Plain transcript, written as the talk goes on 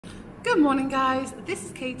Good morning guys, this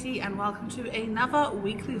is Katie and welcome to another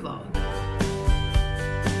weekly vlog.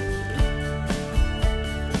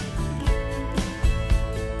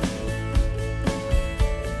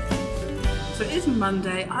 So it is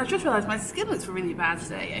Monday. I just realised my skin looks really bad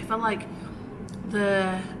today. I feel like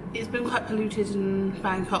it's been quite polluted in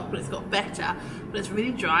Bangkok, but it's got better, but it's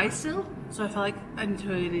really dry still. So I feel like I need to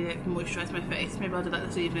really moisturise my face. Maybe I'll do that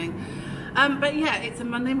this evening. But yeah, it's a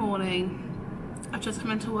Monday morning. I've just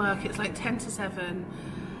come into work. It's like 10 to 7.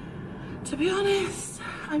 To be honest,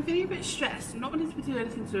 I'm feeling a bit stressed. I'm not wanting to do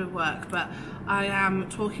anything to do with work, but I am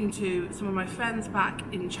talking to some of my friends back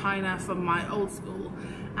in China from my old school.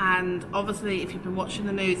 And obviously, if you've been watching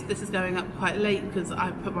the news, this is going up quite late because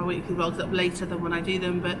I put my weekly vlogs up later than when I do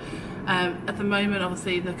them. But at the moment,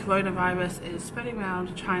 obviously, the coronavirus is spreading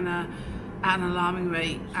around China at an alarming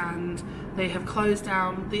rate, and they have closed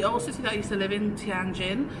down the old city that I used to live in,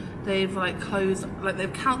 Tianjin. They've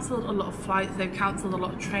they've cancelled a lot of flights, they've cancelled a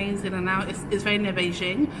lot of trains in and out. It's very near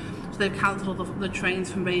Beijing, so they've cancelled all the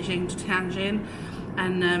trains from Beijing to Tianjin.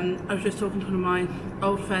 And I was just talking to one of my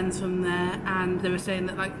old friends from there, and they were saying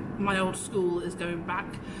that like my old school is going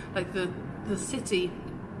back. Like the city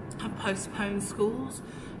have postponed schools,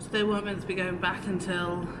 so they weren't meant to be going back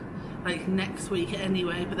until like next week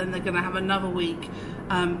anyway, but then they're going to have another week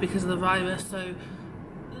because of the virus. So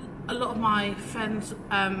a lot of my friends,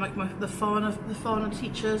 like the foreign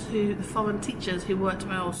teachers who worked at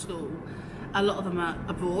my old school, a lot of them are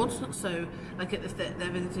abroad. So like if they're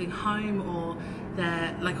visiting home or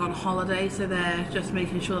they're like on holiday, so they're just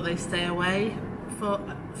making sure that they stay away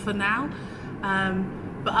for now.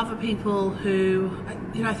 But other people who,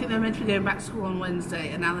 I think they're meant to be going back to school on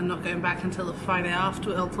Wednesday, and now they're not going back until the Friday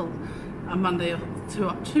after, until a Monday or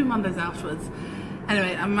two Mondays afterwards.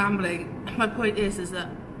 Anyway, I'm rambling. My point is that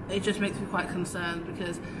it just makes me quite concerned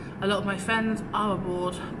because a lot of my friends are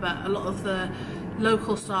abroad, but a lot of the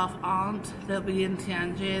local staff aren't. They'll be in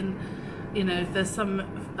Tianjin. There's some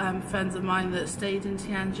friends of mine that stayed in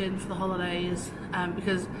Tianjin for the holidays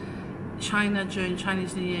because China during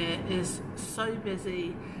Chinese New Year is so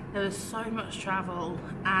busy. There is so much travel,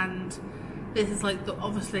 and this is like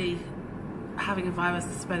obviously having a virus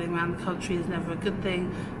spreading around the country is never a good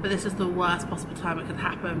thing, but this is the worst possible time it could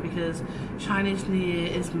happen because Chinese New Year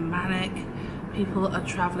is manic. People are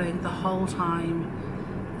traveling the whole time,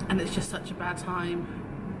 and it's just such a bad time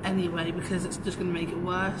anyway because it's just going to make it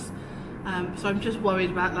worse. So I'm just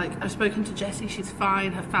worried about, like, I've spoken to Jessie, she's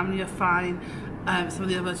fine, her family are fine. Some of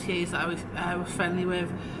the other TAs that I was friendly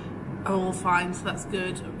with are all fine, so that's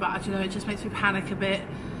good. But it just makes me panic a bit.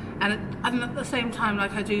 And at the same time,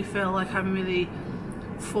 like, I do feel like I'm really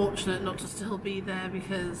fortunate not to still be there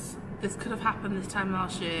because this could have happened this time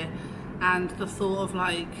last year. And the thought of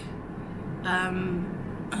like,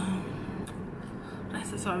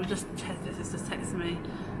 sorry, this is just texting me.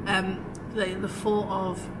 The thought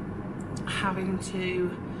of having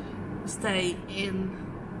to stay in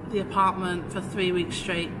the apartment for 3 weeks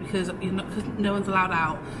straight because no one's allowed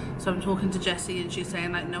out. So I'm talking to Jessie and she's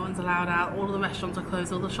saying like no one's allowed out, all of the restaurants are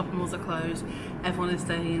closed, all the shopping malls are closed, everyone is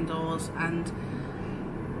staying indoors, and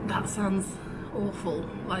that sounds awful.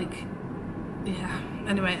 Like, yeah,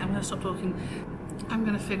 anyway, I'm gonna stop talking. I'm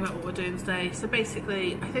gonna figure out what we're doing today. So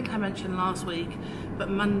basically, I think I mentioned last week, but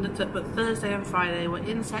Thursday and Friday were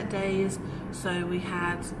inset days. So we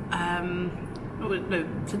had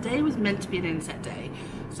today was meant to be an inset day.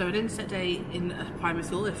 So an inset day in a primary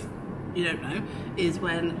school, if you don't know, is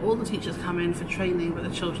when all the teachers come in for training but the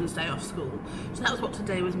children stay off school. So that was what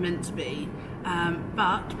today was meant to be.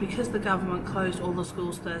 But because the government closed all the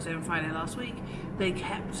schools Thursday and Friday last week, they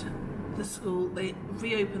kept the school, they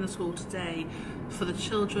reopened the school today for the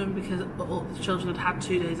children because all the children had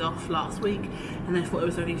 2 days off last week, and they thought it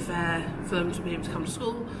was only fair for them to be able to come to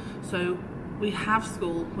school. So we have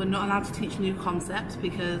school. We're not allowed to teach new concepts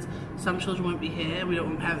because some children won't be here and we don't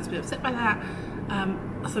want parents to be upset by that.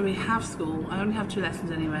 So we have school. I only have 2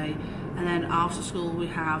 lessons anyway, and then after school we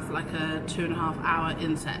have like a 2.5 hour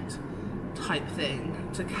inset type thing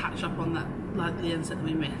to catch up on that, like the inset that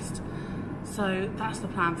we missed. So that's the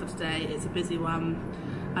plan for today. It's a busy one.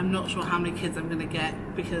 I'm not sure how many kids I'm going to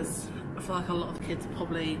get because I feel like a lot of the kids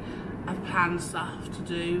probably have planned stuff to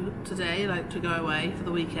do today, like to go away for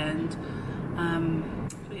the weekend.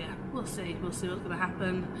 But yeah, we'll see what's going to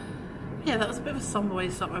happen. Yeah, that was a bit of a somber way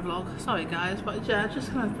to start my vlog. Sorry guys, but yeah,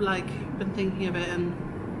 just kind of like been thinking of it, and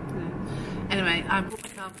anyway, I bought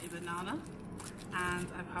myself a banana and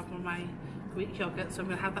I've had one of my Greek yogurt, so I'm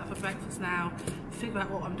going to have that for breakfast now, figure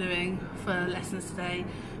out what I'm doing for lessons today,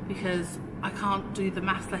 because I can't do the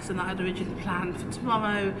maths lesson that I'd originally planned for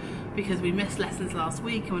tomorrow because we missed lessons last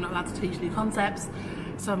week and we're not allowed to teach new concepts.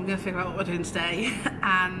 So I'm going to figure out what we're doing today,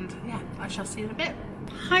 and yeah, I shall see you in a bit.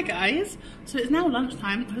 Hi guys, so it's now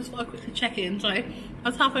lunchtime. I just thought I'd quickly check in. So I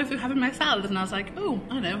was halfway through having my salad and I was like, oh,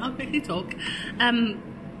 I know, I'll quickly talk.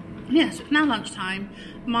 Yeah, so it's now lunchtime.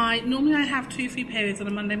 Normally I have 2 free periods on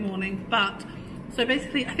a Monday morning, but so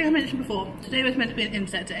basically, I think I mentioned before, today was meant to be an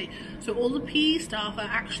inset day. So all the PE staff are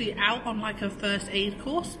actually out on like a first aid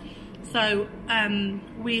course. So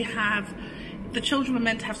we have, the children were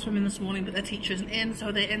meant to have swimming this morning, but their teacher isn't in, so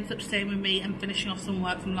they ended up staying with me and finishing off some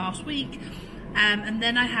work from last week. And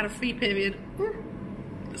then I had a free period,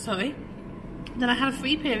 Then I had a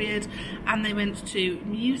free period and they went to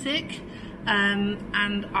music.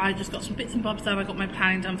 And I just got some bits and bobs done. I got my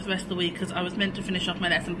planning done for the rest of the week because I was meant to finish off my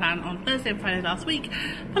lesson plan on Thursday and Friday last week,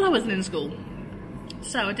 but I wasn't in school.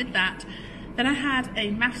 So I did that. Then I had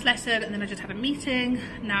a maths lesson and then I just had a meeting.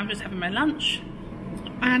 Now I'm just having my lunch.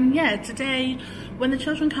 And yeah, today when the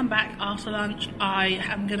children come back after lunch, I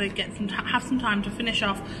am going to have some time to finish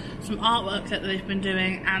off some artwork that they've been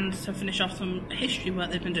doing and to finish off some history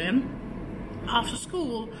work they've been doing. After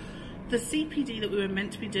school, the CPD that we were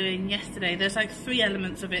meant to be doing yesterday, there's like 3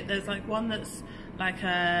 elements of it. There's like one that's like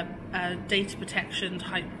a data protection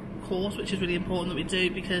type course, which is really important that we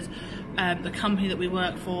do because the company that we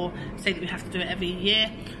work for say that we have to do it every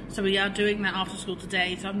year. So we are doing that after school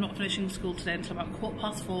today. So I'm not finishing school today until about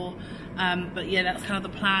 4:15. But yeah, that's kind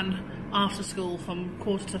of the plan after school, from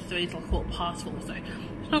 2:45 till 4:15. So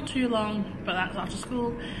it's not too long, but that's after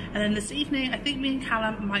school. And then this evening, I think me and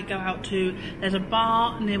Callum might go out to, there's a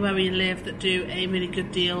bar near where we live that do a really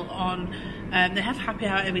good deal on, they have happy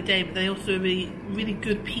hour every day, but they also do a really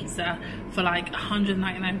good pizza for like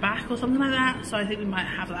 199 baht or something like that. So I think we might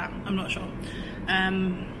have that, I'm not sure.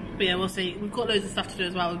 But yeah, we'll see. We've got loads of stuff to do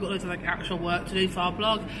as well. We've got loads of like actual work to do for our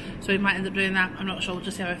blog, so we might end up doing that. I'm not sure, we'll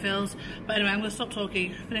just see how it feels. But anyway, I'm going to stop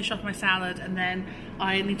talking, finish off my salad, and then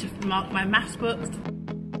I need to mark my maths books.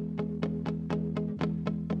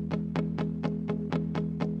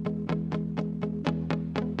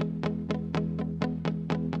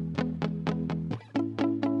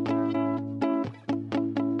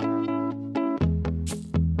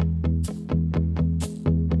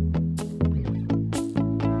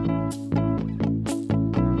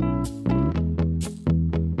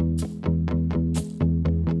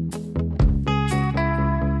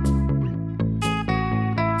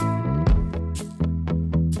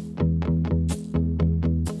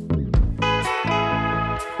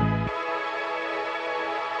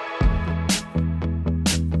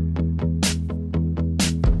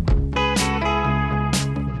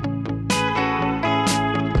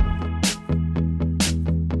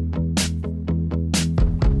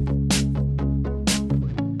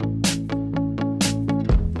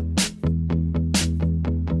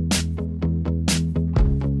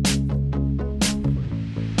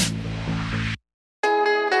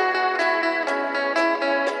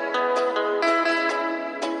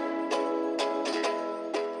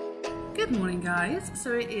 Good morning guys,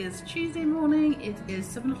 so it is Tuesday morning, it is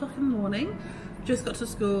 7 o'clock in the morning, just got to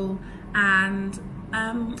school, and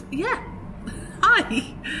yeah,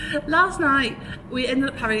 hi! Last night we ended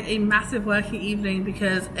up having a massive working evening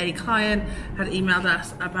because a client had emailed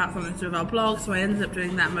us about something to do with our blog, so I ended up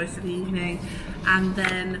doing that most of the evening. And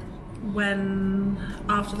then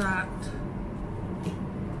after that,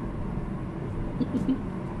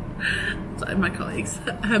 sorry, my colleagues,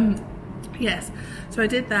 yes, so I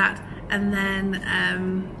did that. And then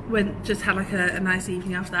just had like a nice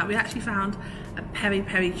evening after that. We actually found a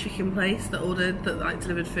peri-peri chicken place that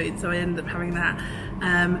delivered food, so I ended up having that.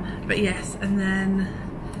 But yes, and then,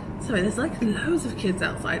 sorry, there's like loads of kids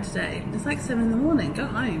outside today. It's like 7 in the morning, go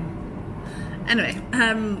home. Anyway,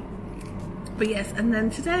 but yes, and then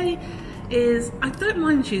today is, I don't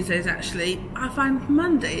mind Tuesdays actually. I find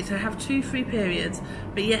Mondays I have 2 free periods,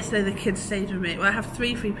 but yesterday the kids stayed with me. Well, I have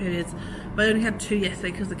 3 free periods, but I only had 2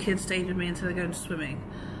 yesterday because the kids stayed with me until they're going to swimming.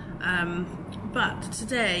 But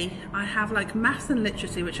today I have like maths and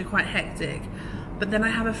literacy, which are quite hectic, but then I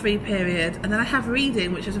have a free period, and then I have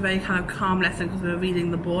reading, which is a very kind of calm lesson because we're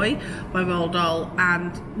reading The Boy by Roald Dahl,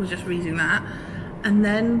 and we're just reading that. And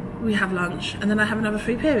then we have lunch, and then I have another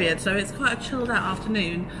free period, so it's quite a chilled out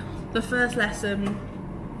afternoon. The first lesson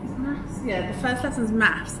is maths? Yeah, the first lesson is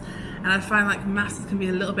maths, and I find like maths can be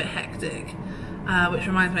a little bit hectic, which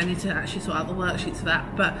reminds me I need to actually sort out the worksheets for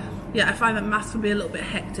that. But yeah, I find that maths can be a little bit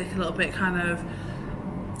hectic, a little bit kind of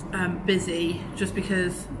busy, just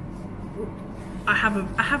because I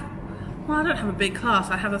don't have a big class.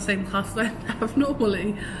 I have the same class that I have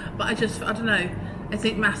normally, but I don't know. I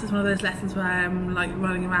think maths is one of those lessons where I'm like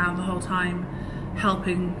running around the whole time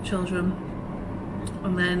helping children.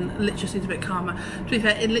 and then literacy is a bit calmer. To be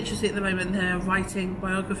fair, in literacy at the moment they're writing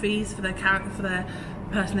biographies for their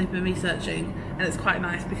person they've been researching, and it's quite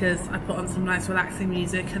nice because I put on some nice relaxing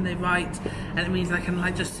music and they write, and it means I can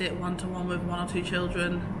like just sit one-to-one with 1 or 2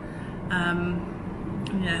 children.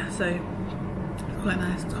 Yeah, so it's quite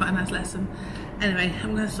nice. It's quite a nice lesson. Anyway,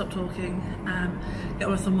 I'm going to stop talking, get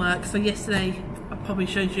on with some work. So yesterday I probably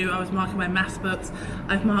showed you I was marking my maths books.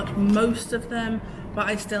 I've marked most of them, but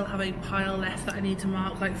I still have a pile left that I need to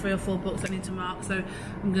mark, like 3 or 4 books I need to mark. So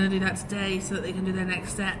I'm going to do that today so that they can do their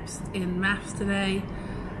next steps in maths today.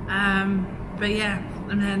 But yeah,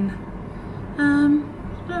 and then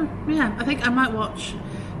yeah, I think I might watch.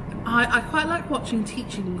 I quite like watching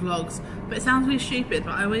teaching vlogs, but it sounds really stupid,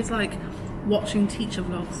 but I always like watching teacher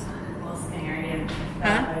vlogs.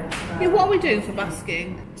 Yeah, what are we doing for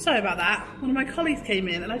busking? Sorry about that. One of my colleagues came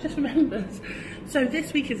in and I just remembered. So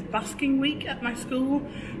this week is busking week at my school,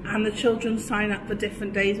 and the children sign up for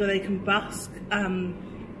different days where they can busk.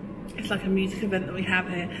 It's like a music event that we have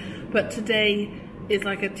here. But today is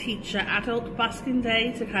like a teacher adult busking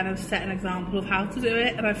day to kind of set an example of how to do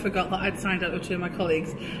it, and I forgot that I'd signed up with 2 of my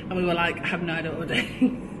colleagues and we were like, I have no idea what we're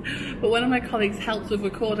doing. But one of my colleagues helps with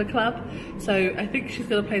Recorder Club, so I think she's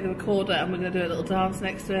going to play the recorder and we're going to do a little dance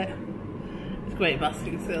next to it. It's great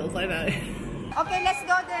busking skills, I know. Okay, let's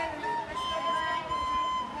go then.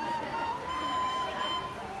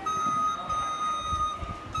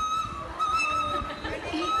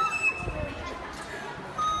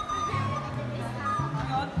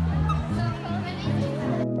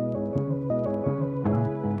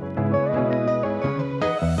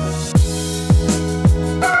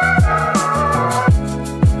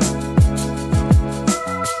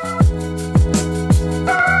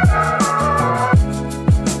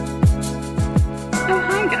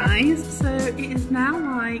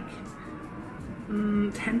 Like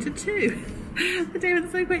 10 to 2. The day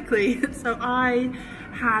went so quickly. So I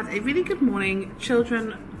had a really good morning.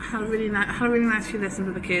 Children had a really nice few lessons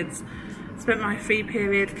with the kids. Spent my free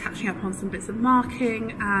period catching up on some bits of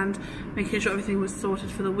marking and making sure everything was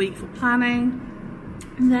sorted for the week for planning.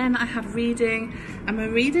 And then I had reading, and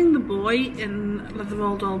we're reading The Boy in the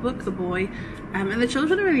Roald Dahl book, The Boy, and the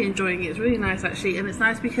children are really enjoying it. It's really nice actually, and it's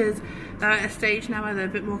nice because they're at a stage now where they're a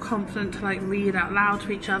bit more confident to like read out loud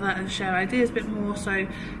to each other and share ideas a bit more, so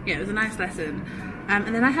yeah, it was a nice lesson.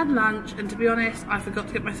 And then I had lunch, and to be honest, I forgot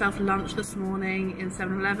to get myself lunch this morning in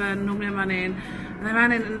 7-Eleven. Normally I run in, and I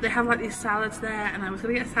ran in and they have like these salads there, and I was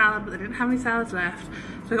going to get a salad, but they didn't have any salads left,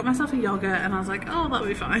 so I got myself a yogurt, and I was like, oh, that'll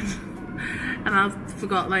be fine. And I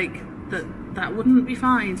forgot like that wouldn't be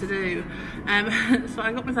fine to do, so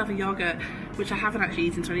I got myself a yogurt, which I haven't actually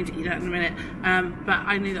eaten, so I need to eat that in a minute, but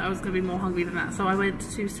I knew that I was going to be more hungry than that, so I went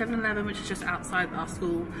to 7-Eleven, which is just outside our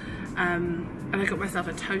school, and I got myself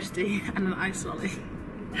a toastie and an ice lolly.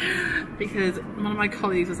 Because one of my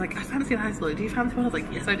colleagues was like, I fancy an ice lolly, do you fancy one? I was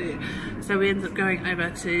like, yes I do. So we ended up going over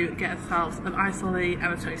to get ourselves an ice lolly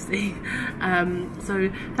and a toastie. So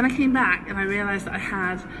then I came back and I realised that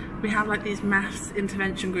we have like these maths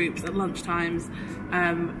intervention groups at lunchtimes.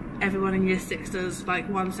 Everyone in year 6 does like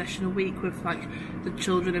 1 session a week with like the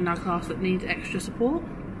children in our class that need extra support.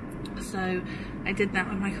 So I did that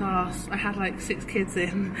with my class. I had like 6 kids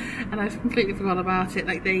in, and I completely forgot about it.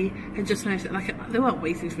 Like they had just finished it, like they weren't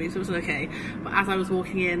waiting for me, so it was okay. But as I was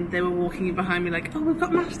walking in, they were walking in behind me like, oh, we've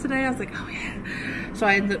got maths today. I was like, oh yeah. So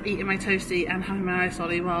I ended up eating my toastie and having my ice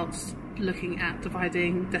lolly whilst looking at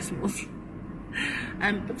dividing decimals.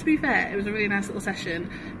 But to be fair, it was a really nice little session,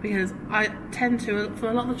 because I tend to, for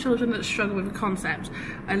a lot of the children that struggle with a concept,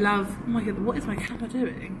 I love, oh my god, what is my camera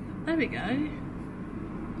doing? There we go.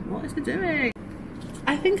 What is it doing?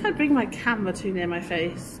 I think I bring my camera too near my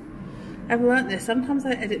face. I've learnt this. Sometimes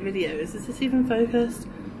I edit videos. Is this even focused?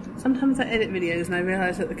 Sometimes I edit videos and I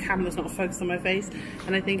realise that the camera's not focused on my face,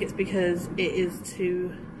 and I think it's because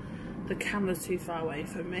the camera's too far away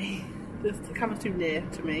from me. The camera's too near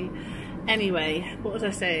to me. Anyway, what was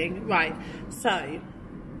I saying? Right, so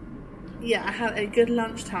yeah, I had a good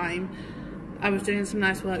lunchtime. I was doing some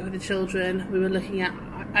nice work with the children. We were looking at,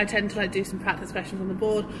 I tend to like do some practice questions on the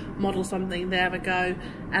board, model something, there we go,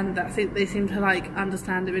 and they seem to like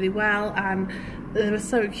understand it really well, and they were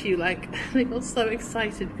so cute. Like they got so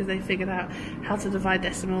excited because they figured out how to divide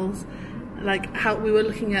decimals. Like how we were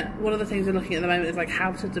looking at, one of the things we're looking at the moment is like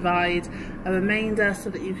how to divide a remainder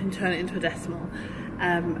so that you can turn it into a decimal,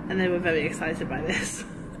 and they were very excited by this.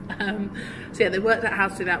 So yeah, they worked out how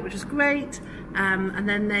to do that, which is great. And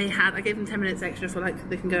then I gave them 10 minutes extra for like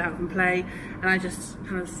they can go out and play, and I just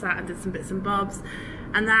kind of sat and did some bits and bobs.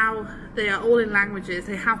 And now they are all in languages.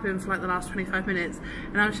 They have been for like the last 25 minutes,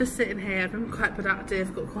 and I was just sitting here. I've been quite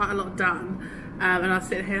productive, got quite a lot done, and I was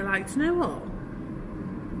sitting here like, do you know what?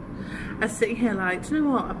 I was sitting here like, do you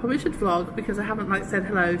know what? I probably should vlog because I haven't like said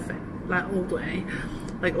hello for like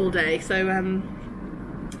all day. So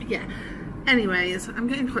yeah. Anyways, I'm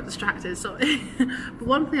getting quite distracted, sorry. But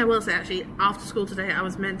one thing I will say, actually, after school today I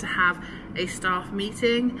was meant to have a staff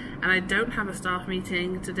meeting, and I don't have a staff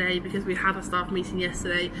meeting today because we had a staff meeting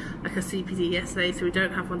yesterday, like a CPD yesterday, so we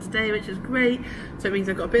don't have one today, which is great. So it means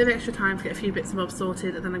I've got a bit of extra time to get a few bits and bobs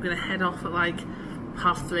sorted, and then I'm going to head off at like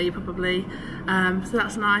 3:30 probably. So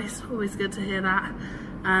that's nice, always good to hear that.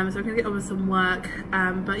 So I'm going to get on with some work.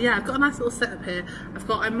 But yeah, I've got a nice little setup here.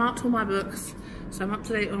 I marked all my books. So I'm up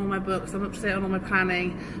to date on all my books, I'm up to date on all my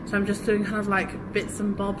planning. So I'm just doing kind of like bits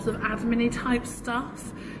and bobs of admin-y type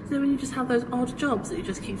stuff. So when you just have those odd jobs that you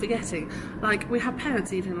just keep forgetting. Like we had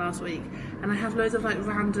parents evening last week, and I have loads of like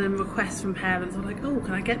random requests from parents. I'm like, oh,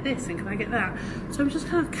 can I get this and can I get that? So I'm just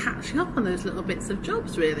kind of catching up on those little bits of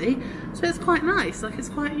jobs really. So it's quite nice, like it's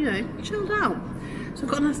quite, you know, chilled out. So I've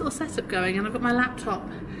got a nice little setup going, and I've got my laptop,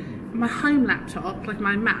 my home laptop, like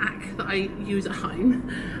my Mac that I use at home,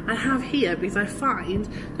 I have here because I find, I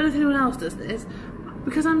don't know if anyone else does this,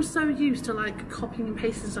 because I'm so used to like copying and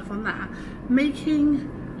pasting stuff on that,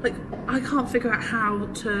 like I can't figure out how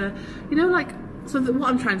to, you know, like, so what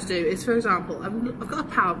I'm trying to do is, for example, I've got a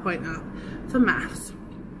PowerPoint up for maths,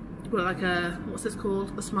 well, like what's this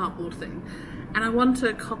called, a smartboard thing, and I want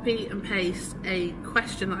to copy and paste a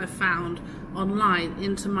question that I found online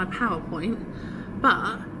into my PowerPoint,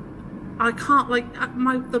 but I can't, like,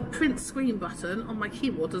 the print screen button on my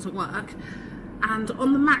keyboard doesn't work, and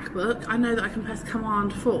on the MacBook I know that I can press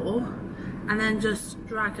Command 4 and then just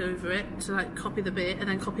drag over it to like copy the bit and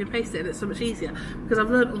then copy and paste it, and it's so much easier because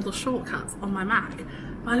I've learned all the shortcuts on my Mac,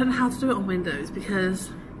 but I don't know how to do it on Windows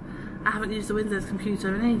because I haven't used the Windows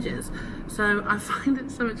computer in ages. So I find it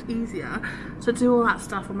so much easier to do all that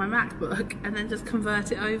stuff on my MacBook and then just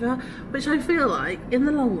convert it over, which I feel like in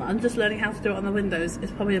the long run just learning how to do it on the Windows is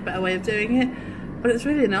probably a better way of doing it, but it's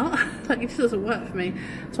really not. Like, it just doesn't work for me.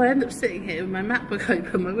 So I end up sitting here with my MacBook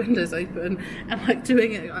open, my Windows open, and like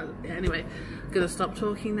doing it. Anyway, I'm gonna stop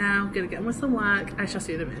talking now, gonna get on with some work. I shall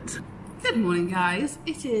see you in a bit. Good morning guys,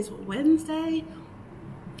 it is Wednesday.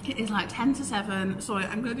 It is like 10 to 7. Sorry,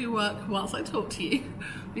 I'm going to do work whilst I talk to you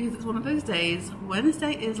because it's one of those days.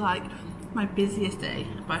 Wednesday is like my busiest day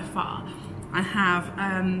by far. I have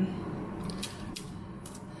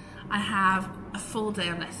a full day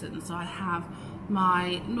of lessons. So I have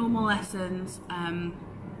my normal lessons. I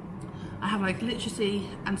have like literacy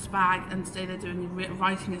and SPAG, and today they're doing a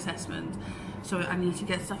writing assessment. So I need to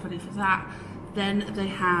get stuff ready for that. Then they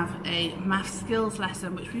have a math skills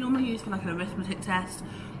lesson, which we normally use for like an arithmetic test.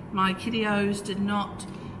 My kiddios did not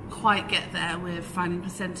quite get there with finding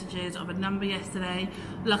percentages of a number yesterday.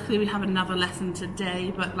 Luckily we have another lesson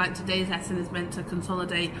today, but like today's lesson is meant to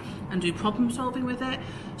consolidate and do problem solving with it.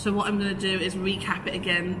 So what I'm going to do is recap it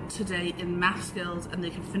again today in math skills, and they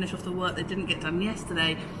can finish off the work they didn't get done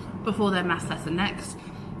yesterday before their math lesson next.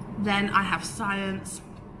 Then I have science.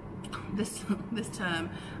 This term,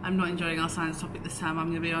 I'm not enjoying our science topic this term, I'm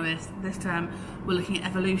going to be honest. This term we're looking at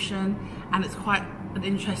evolution, and it's quite an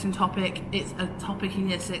interesting topic. It's a topic in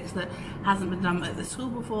year 6 that hasn't been done at the school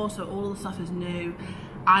before, so all the stuff is new.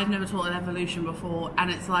 I've never taught an evolution before,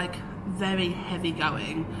 and it's like very heavy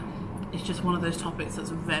going. It's just one of those topics that's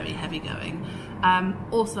very heavy going.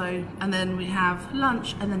 Also, and then we have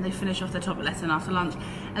lunch, and then they finish off their topic lesson after lunch,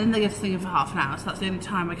 and then they get to sing for half an hour, so that's the only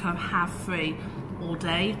time I kind of have free all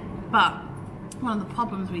day. But one of the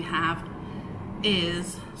problems we have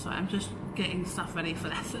is, sorry, I'm just getting stuff ready for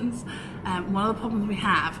lessons. One of the problems we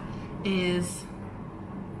have is,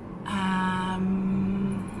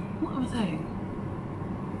 what other thing?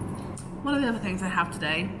 One of the other things I have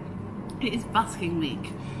today, it is busking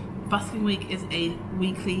week. Busking week is a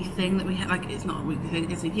weekly thing that we have, like, it's not a weekly thing,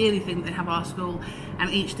 it's a yearly thing that they have at our school, and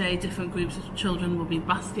each day different groups of children will be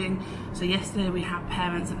busking. So yesterday we have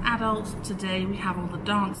parents and adults, today we have all the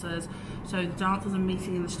dancers. So the dancers are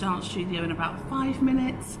meeting in the dance studio in about 5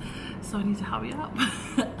 minutes, so I need to hurry up.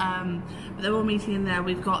 But they're all meeting in there.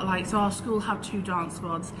 We've got like, so our school have 2 dance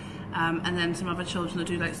squads, and then some other children that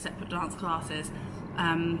do like separate dance classes.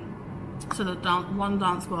 So the one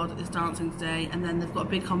dance squad is dancing today, and then they've got a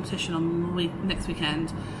big competition on the next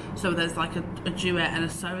weekend. So there's like a duet and a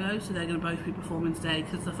solo, so they're going to both be performing today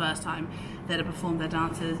because it's the first time they're to perform their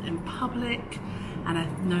dances in public. and I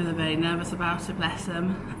know they're very nervous about it, bless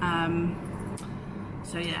them.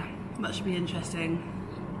 So yeah, that should be interesting.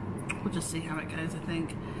 We'll just see how it goes, I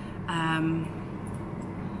think.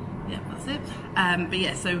 Yeah, that's it. But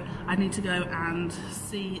yeah, so I need to go and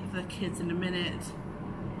see the kids in a minute,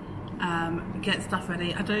 get stuff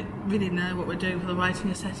ready. I don't really know what we're doing for the writing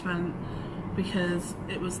assessment, because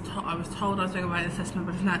I was told I was doing a writing assessment,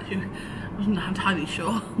 but I wasn't entirely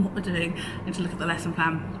sure what we're doing. I need to look at the lesson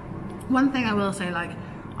plan. One thing I will say, like,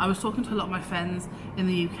 I was talking to a lot of my friends in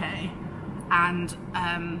the UK, and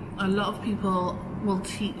a lot of people will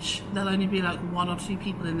teach, there'll only be like 1 or 2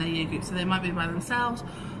 people in their year group, so they might be by themselves,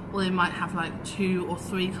 or they might have like 2 or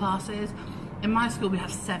 3 classes. In my school we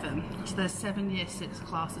have 7, so there's 7 year 6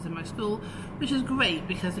 classes in my school, which is great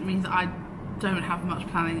because it means that I don't have much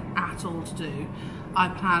planning at all to do. I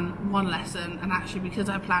plan 1 lesson, and actually because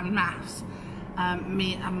I plan maths,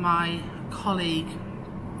 me and my colleague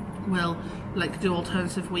will like do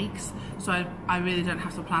alternative weeks, so I really don't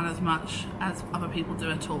have to plan as much as other people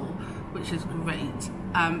do at all, which is great.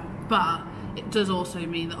 But it does also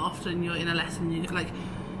mean that often you're in a lesson,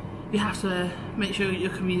 you have to make sure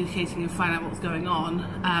you're communicating and find out what's going on.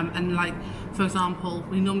 And like, for example,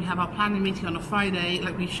 we normally have our planning meeting on a Friday,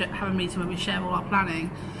 like we have a meeting where we share all our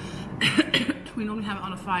planning. We normally have it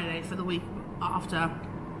on a Friday for the week after,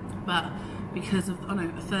 but because of,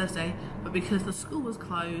 a Thursday, but because the school was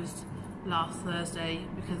closed last Thursday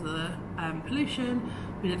because of the pollution,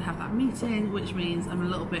 we didn't have that meeting, which means I'm a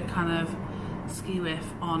little bit kind of ski-whiff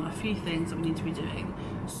on a few things that we need to be doing.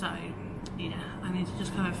 So yeah, I need to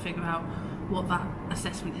just kind of figure out what that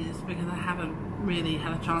assessment is, because I haven't really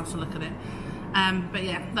had a chance to look at it. But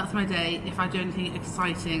yeah, that's my day. If I do anything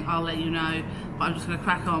exciting, I'll let you know, but I'm just going to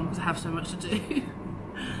crack on because I have so much to do.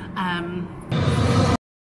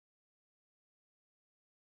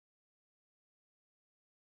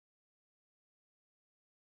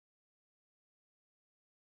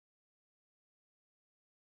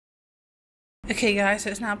 Okay guys, so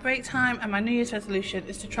it's now break time, and my New Year's resolution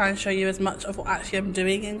is to try and show you as much of what actually I'm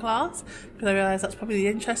doing in class, because I realise that's probably the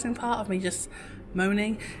interesting part of me just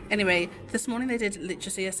moaning. Anyway, this morning they did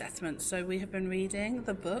literacy assessments, so we have been reading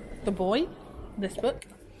the book, this book.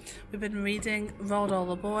 We've been reading Roald Dahl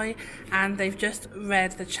the Boy, and they've just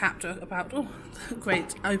read the chapter about, oh,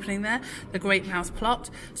 great opening there, the Great Mouse Plot.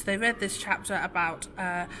 So they read this chapter about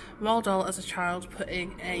Roald Dahl as a child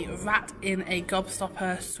putting a rat in a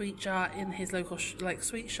gobstopper sweet jar in his local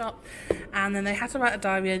sweet shop, and then they had to write a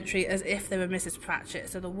diary entry as if they were Mrs. Pratchett,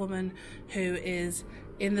 so the woman who is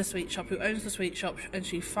in the sweet shop, who owns the sweet shop, and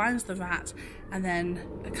she finds the rat and then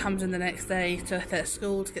comes in the next day to their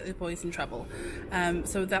school to get the boys in trouble.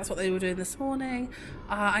 So that's what they were doing this morning.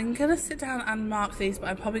 I'm going to sit down and mark these, but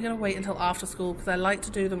I'm probably going to wait until after school because I like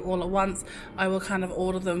to do them all at once. I will kind of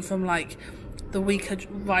order them from like the weaker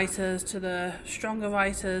writers to the stronger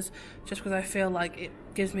writers, just because I feel like it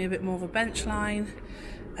gives me a bit more of a bench line.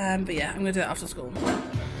 But yeah, I'm going to do it after school.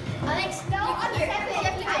 Alex, no,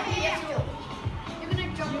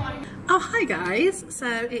 Oh, hi guys. So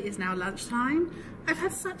it is now lunchtime. I've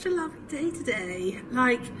had such a lovely day today.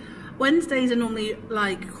 Like, Wednesdays are normally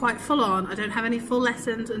like quite full on. I don't have any full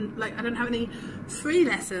lessons, and like I don't have any free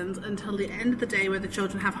lessons until the end of the day where the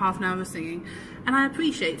children have half an hour of singing. And I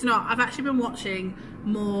appreciate, I've actually been watching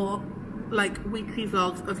more like weekly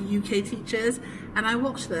vlogs of UK teachers, and I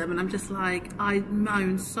watch them and I'm just like, I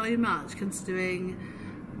moan so much considering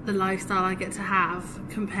the lifestyle I get to have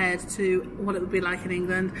compared to what it would be like in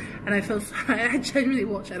England. And I feel sorry, I genuinely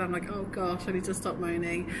watch it and I'm like, oh gosh, I need to stop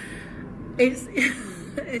moaning. It's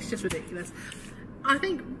it's just ridiculous. I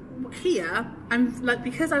think here, I'm like,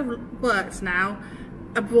 because I've worked now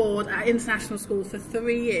abroad at international schools for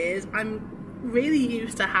 3 years, I'm really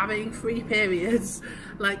used to having free periods,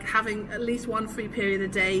 like having at least 1 free period a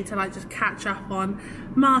day to like just catch up on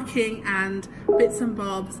marking and bits and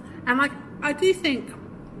bobs. And like, I do think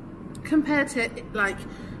compared to like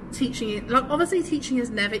teaching it, like obviously teaching is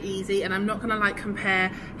never easy, and I'm not gonna like compare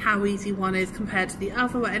how easy one is compared to the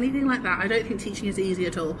other or anything like that. I don't think teaching is easy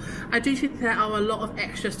at all. I do think there are a lot of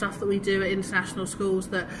extra stuff that we do at international schools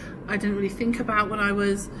that I didn't really think about when I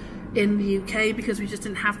was in the UK, because we just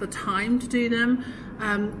didn't have the time to do them.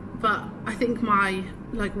 But I think my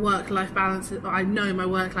like work-life balance, I know my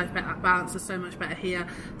work-life balance is so much better here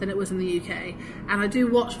than it was in the UK. And I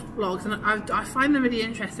do watch vlogs, and I find them really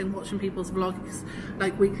interesting watching people's vlogs,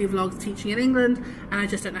 like weekly vlogs teaching in England, and I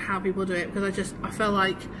just don't know how people do it, because I feel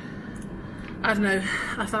like, I don't know,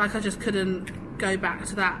 I feel like I just couldn't go back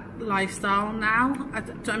to that lifestyle now.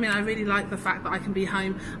 I mean, I really like the fact that I can be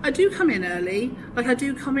home. I do come in early, like I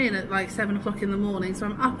do come in at like 7 o'clock in the morning, so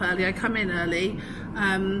I'm up early, I come in early,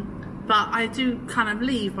 but I do kind of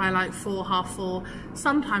leave by like 4, half 4,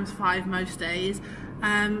 sometimes 5 most days.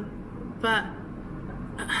 But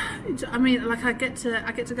I mean, like I get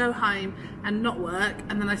to go home and not work,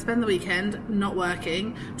 and then I spend the weekend not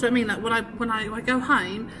working. So I mean, like when I go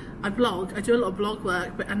home, I blog. I do a lot of blog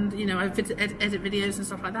work, and you know, I edit videos and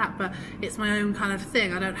stuff like that. But it's my own kind of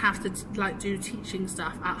thing. I don't have to like do teaching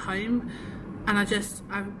stuff at home, and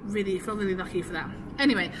I really feel really lucky for that.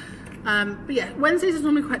 Anyway, but yeah, Wednesdays is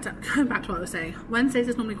normally quite tough. Going back to what I was saying, Wednesdays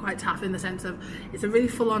is normally quite tough in the sense of it's a really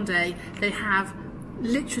full-on day. They have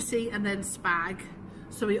literacy and then spag.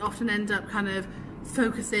 So we often end up kind of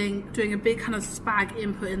focusing, doing a big kind of spag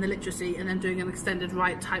input in the literacy and then doing an extended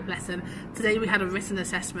write type lesson. Today we had a written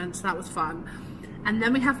assessment, so that was fun. And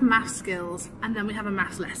then we have math skills, and then we have a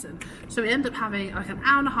maths lesson. So we end up having like an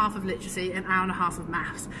hour and a half of literacy, an hour and a half of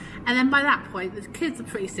maths. And then by that point, the kids are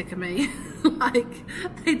pretty sick of me.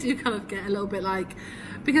 Like, they do kind of get a little bit like,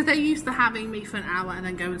 because they're used to having me for an hour and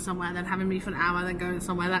then going somewhere, and then having me for an hour and then going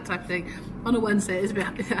somewhere, that type of thing. On a Wednesday, it's a bit,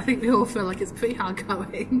 I think we all feel like it's pretty hard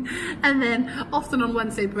going. And then often on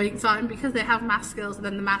Wednesday break time, because they have math skills and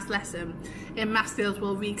then the maths lesson, in math skills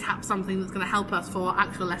we'll recap something that's going to help us for our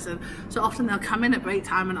actual lesson. So often they'll come in at break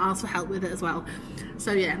time and ask for help with it as well.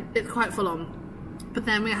 So yeah, it's quite full on. But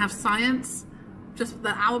then we have science. Just the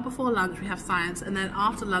hour before lunch we have science, and then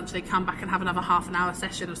after lunch they come back and have another half an hour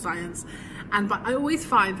session of science. But I always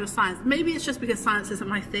find with science, maybe it's just because science isn't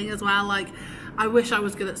my thing as well, like I wish I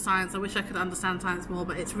was good at science, I wish I could understand science more,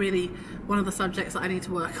 but it's really one of the subjects that I need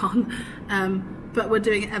to work on. But we're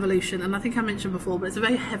doing evolution, and I think I mentioned before, but it's a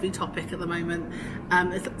very heavy topic at the moment.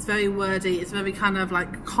 It's very wordy, it's very kind of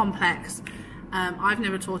like complex. I've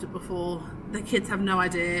never taught it before. The kids have no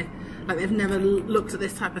idea, like they've never looked at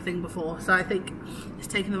this type of thing before. So I think it's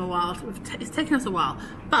taken them a while. It's taken us a while,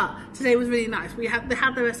 but today was really nice. They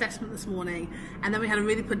had their assessment this morning, and then we had a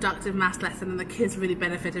really productive maths lesson, and the kids really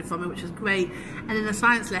benefited from it, which is great. And in the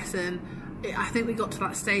science lesson, I think we got to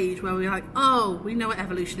that stage where we were like, oh, we know what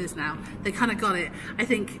evolution is now. They kind of got it. I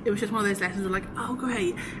think it was just one of those lessons of like, oh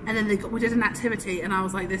great. And then we did an activity, and I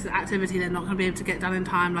was like, this is an activity they're not going to be able to get done in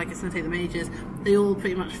time, like it's going to take them ages. They all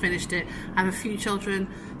pretty much finished it. I have a few children,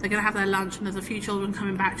 they're going to have their lunch, and there's a few children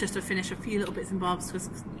coming back just to finish a few little bits and bobs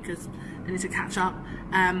because they need to catch up.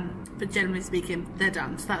 But generally speaking, they're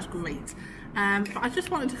done, so that's great. But I just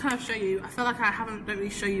wanted to kind of show you, I feel like I don't really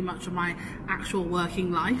show you much of my actual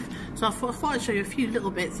working life, so I thought I'd show you a few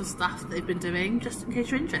little bits of stuff that they've been doing, just in case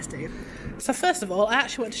you're interested. So first of all, I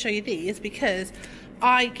actually want to show you these because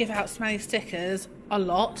I give out smelly stickers a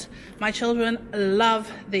lot. My children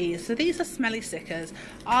love these. So these are smelly stickers.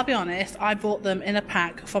 I'll be honest, I bought them in a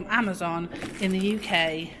pack from Amazon in the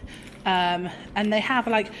UK. And they have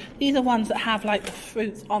like, these are ones that have like the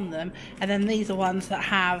fruits on them, and then these are ones that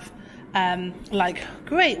have like,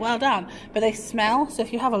 great, well done, but they smell. So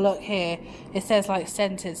if you have a look here, it says like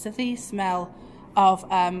scented. So these smell of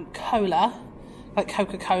cola, like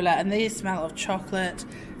Coca-Cola, and these smell of chocolate,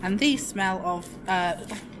 and these smell of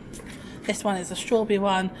this one is a strawberry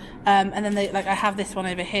one, and then I have this one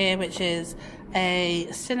over here which is a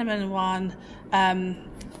cinnamon one, and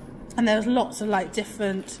there's lots of like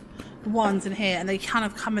different ones in here, and they kind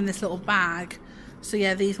of come in this little bag. So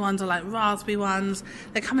yeah, these ones are like raspberry ones.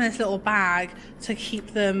 They come in this little bag to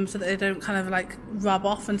keep them so that they don't kind of like rub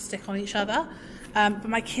off and stick on each other. But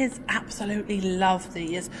my kids absolutely love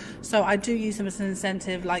these, so I do use them as an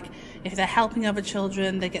incentive. Like if they're helping other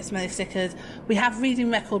children, they get smelly stickers. We have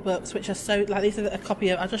reading record books, which are so like, these are a copy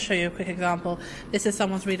of, I'll just show you a quick example. This is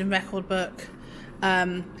someone's reading record book.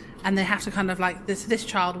 And they have to kind of like, this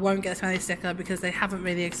child won't get a smelly sticker because they haven't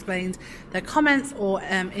really explained their comments or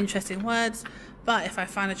interesting words. But if I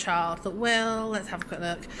find a child that will, let's have a quick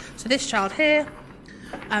look. So this child here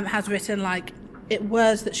has written like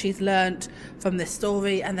words that she's learnt from this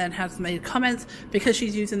story, and then has made comments. Because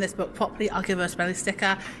she's using this book properly, I'll give her a smelly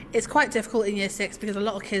sticker. It's quite difficult in year 6 because a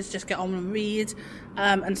lot of kids just get on and read,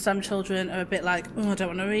 and some children are a bit like, oh, I don't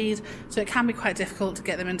want to read, so it can be quite difficult to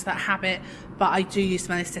get them into that habit. But I do use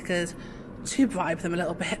smelly stickers to bribe them a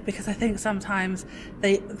little bit, because I think sometimes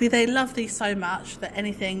they love these so much that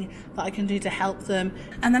anything that I can do to help them.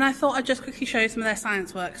 And then I thought I'd just quickly show you some of their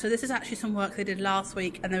science work. So this is actually some work they did last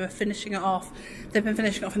week, and they were finishing it off. They've been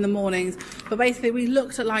finishing it off in the mornings, but basically we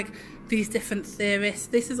looked at like these different theorists.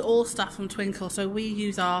 This is all stuff from Twinkle, so we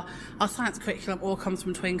use our science curriculum all comes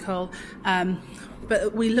from Twinkle.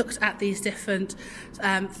 But we looked at these different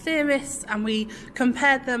theorists, and we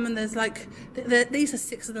compared them, and there's like, these are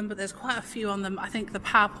 6 of them, but there's quite a few on them. I think the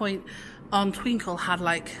PowerPoint on Twinkle had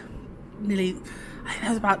like nearly, I think there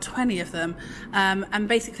was about 20 of them, and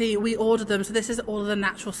basically we ordered them. So this is all of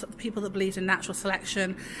the people that believed in natural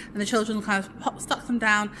selection, and the children kind of stuck them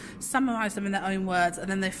down, summarised them in their own words, and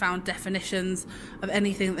then they found definitions of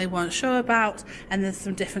anything that they weren't sure about, and there's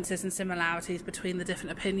some differences and similarities between the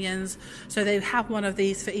different opinions. So they have one of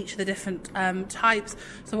these for each of the different types.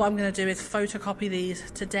 So what I'm going to do is photocopy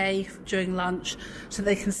these today during lunch so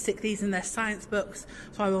they can stick these in their science books.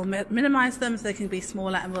 So I will minimise them so they can be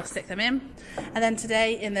smaller, and we'll stick them in. And then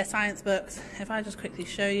today in their science books, if I just quickly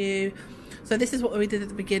show you, so this is what we did at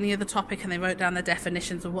the beginning of the topic, and they wrote down the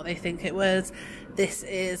definitions of what they think it was. This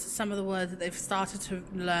is some of the words that they've started to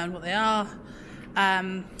learn what they are.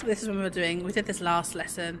 This is when we did this last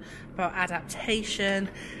lesson about adaptation,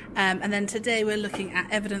 and then today we're looking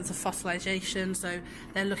at evidence of fossilization. So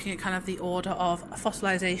they're looking at kind of the order of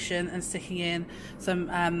fossilization and sticking in some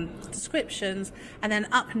descriptions. And then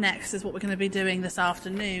up next is what we're going to be doing this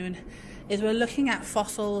afternoon, is we're looking at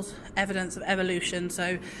fossils, evidence of evolution.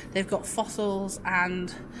 So they've got fossils, and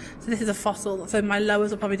so this is a fossil. So my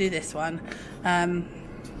lowers will probably do this one.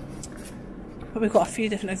 But we've got a few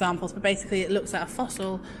different examples, but basically it looks at a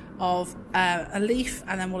fossil of a leaf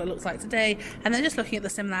and then what it looks like today, and then just looking at the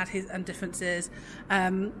similarities and differences.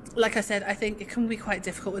 Like I said, I think it can be quite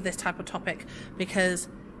difficult with this type of topic because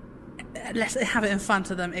unless they have it in front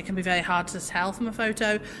of them, it can be very hard to tell from a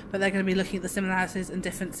photo, but they're going to be looking at the similarities and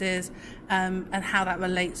differences and how that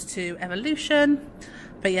relates to evolution.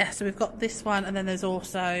 But yeah, so we've got this one, and then there's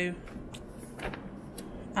also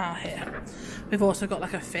here we've also got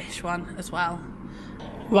like a fish one as well.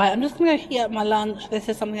 Right, I'm just going to go heat up my lunch. This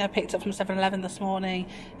is something I picked up from 7-Eleven this morning.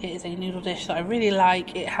 It is a noodle dish that I really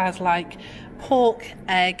like. It has like pork,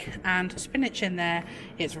 egg and spinach in there.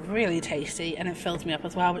 It's really tasty, and it fills me up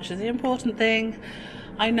as well, which is the important thing.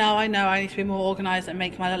 I know I need to be more organised and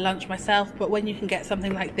make my lunch myself, but when you can get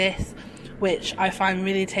something like this, which I find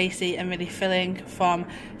really tasty and really filling, from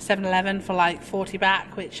 7-Eleven for like 40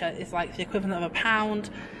 baht, which is like the equivalent of £1,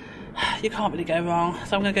 you can't really go wrong.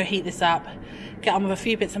 So I'm going to go heat this up, get on with a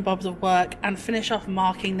few bits and bobs of work, and finish off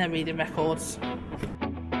marking their reading records.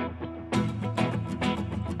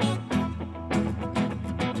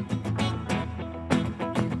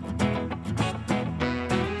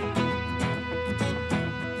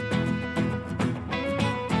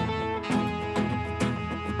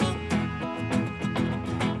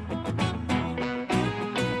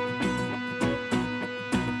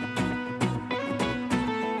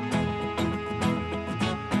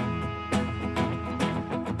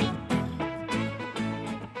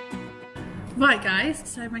 Right guys,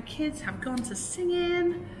 so my kids have gone to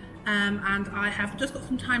singing, and I have just got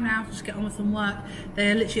some time now to just get on with some work.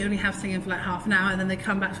 They literally only have singing for like half an hour, and then they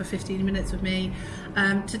come back for 15 minutes with me.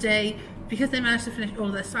 Today, because they managed to finish all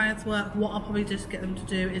of their science work, what I'll probably just get them to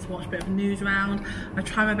do is watch a bit of news round. I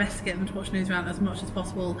try my best to get them to watch news round as much as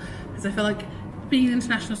possible, because I feel like being in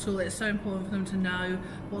international school, it's so important for them to know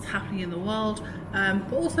what's happening in the world,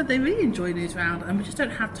 but also they really enjoy news round, and we just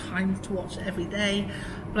don't have time to watch it every day.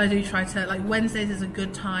 But I do try to, like Wednesdays is a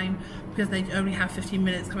good time because they only have 15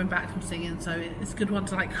 minutes coming back from singing, so it's a good one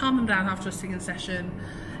to like calm them down after a singing session.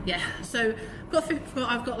 Yeah, so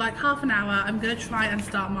I've got like half an hour. I'm going to try and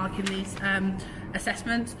start marking these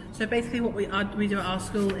assessments. So basically what we do at our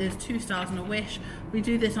school is 2 stars and a wish. We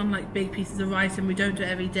do this on like big pieces of writing. We don't do it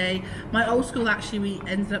every day. My old school, actually, we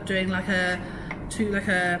ended up doing we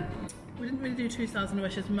didn't really do 2 stars and a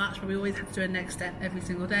wish as much, but we always had to do a next step every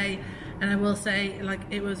single day. And I will say, like,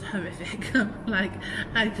 it was horrific. Like,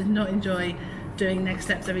 I did not enjoy doing next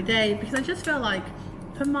steps every day, because I just felt like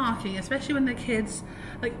for marking, especially when the kids,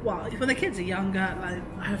 like, well, when the kids are younger, like,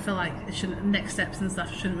 I feel like it shouldn't, next steps and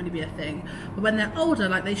stuff shouldn't really be a thing. But when they're older,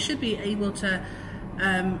 like, they should be able to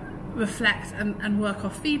reflect and work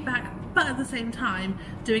off feedback. But at the same time,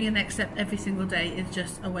 doing a next step every single day is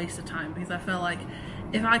just a waste of time, because I feel like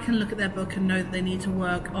if I can look at their book and know that they need to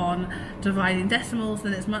work on dividing decimals,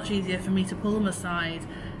 then it's much easier for me to pull them aside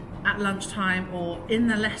at lunchtime or in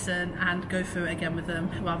the lesson and go through it again with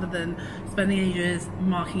them, rather than spending ages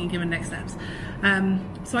marking and giving next steps.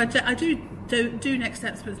 So I do next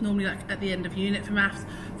steps, but it's normally like at the end of unit for maths.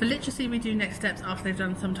 For literacy, we do next steps after they've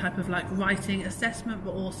done some type of like writing assessment,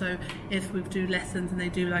 but also if we do lessons and they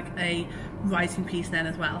do like a writing piece then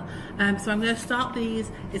as well. So I'm going to start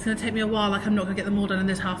these. It's going to take me a while, like I'm not going to get them all done in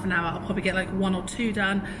this half an hour. I'll probably get like 1 or 2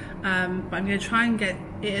 done, but I'm going to try and get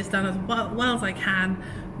it as done as well as I can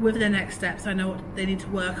with their next steps. I know what they need to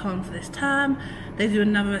work on for this term. They do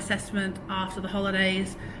another assessment after the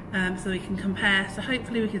holidays, so we can compare. So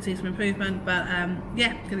hopefully we can see some improvement, but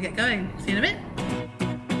yeah, gonna get going. See you in a bit.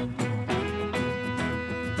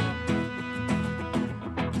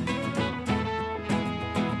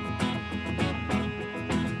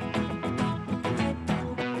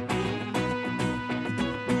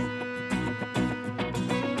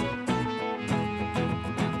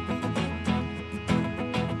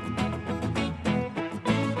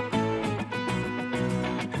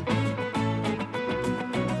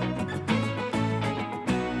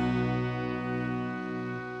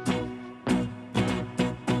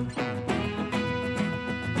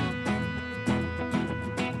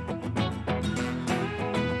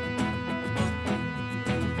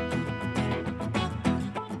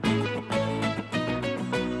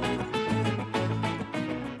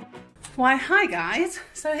 Why, hi guys.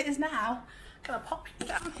 So it is now, gonna pop you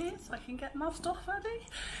down here so I can get my stuff ready.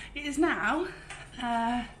 It is now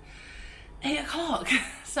 8 o'clock.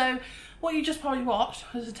 So what you just probably watched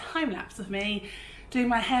was a time lapse of me doing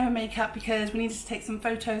my hair and makeup because we needed to take some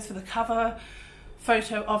photos for the cover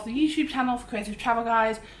photo of the YouTube channel for Creative Travel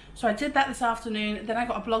Guide. So I did that this afternoon, then I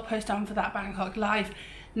got a blog post done for that Bangkok live.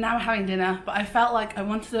 Now we're having dinner, but I felt like I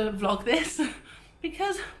wanted to vlog this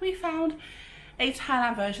because we found a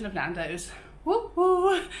Thailand version of Nando's. Woo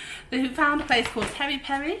woo! They found a place called Peri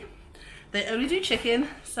Peri. They only do chicken,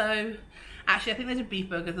 so actually I think they do beef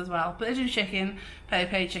burgers as well, but they do chicken, peri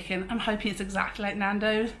peri chicken. I'm hoping it's exactly like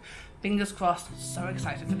Nando's. Fingers crossed, so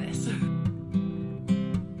excited for this.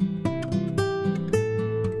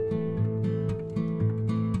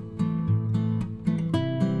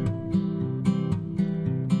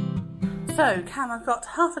 So, Cam, I've got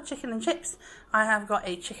half a chicken and chips. I have got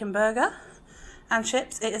a chicken burger and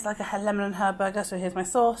chips. It is like a lemon and herb burger, so here's my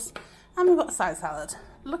sauce. And we've got a side salad.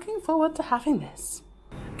 Looking forward to having this.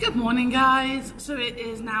 Good morning, guys. So it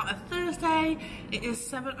is now a Thursday. It is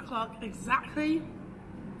 7 o'clock exactly.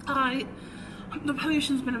 The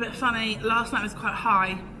pollution's been a bit funny. Last night was quite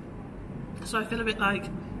high, so I feel a bit like,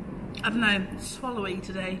 I don't know, swallowy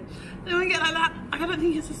today. Anyone get like that? I don't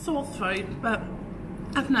think it's a sore throat, but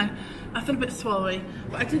I don't know. I feel a bit swallowy.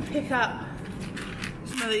 But I did pick up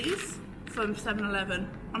some of these from 7-Eleven.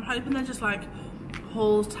 I'm hoping they're just like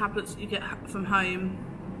Hall's tablets that you get from home.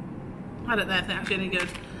 I don't know if they're actually any good,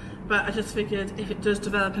 but I just figured if it does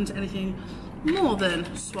develop into anything more than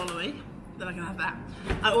swallowy, then I can have that.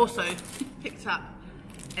 I also picked up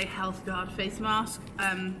a Health Guard face mask.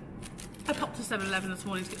 I popped to 7-Eleven this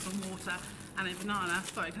morning to get some water and a banana.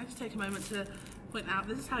 Sorry, can I just take a moment to point out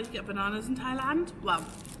this is how you get bananas in Thailand? Well,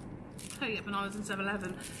 how you get bananas in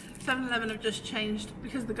 7-Eleven. 7-Eleven have just changed,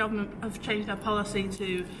 because the government have changed their policy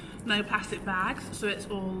to no plastic bags, so it's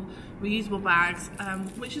all reusable bags,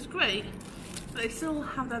 which is great, but they still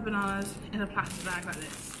have their bananas in a plastic bag like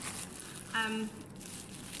this.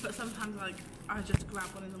 But sometimes I just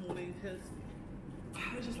grab one in the morning because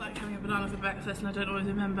I just like having a banana for breakfast, and I don't always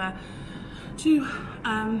remember to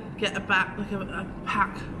get a pack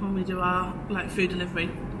when we do our food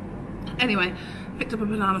delivery. Anyway, picked up a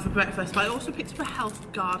banana for breakfast, but I also picked up a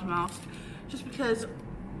Health Guard mask just because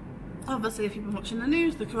obviously if you've been watching the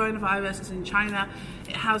news, the coronavirus is in China.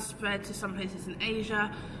 It has spread to some places in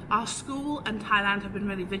Asia. Our school and Thailand have been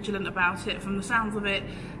really vigilant about it. From the sounds of it,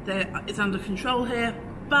 it's under control here,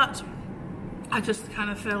 but I just kind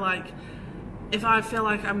of feel like if I feel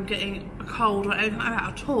like I'm getting a cold or anything like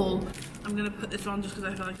that at all, I'm going to put this on just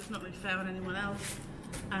because I feel like it's not really fair on anyone else,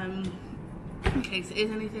 in case it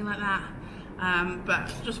is anything like that.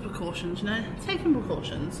 But just precautions, you know, taking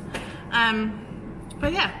precautions.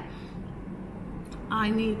 But yeah,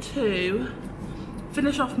 I need to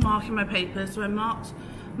finish off marking my papers. So I marked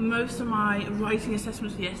most of my writing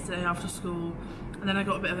assessments yesterday after school, and then I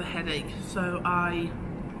got a bit of a headache, so I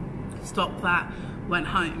stopped that, went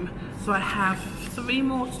home. So I have 3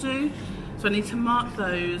 more to do, so I need to mark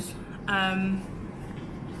those, and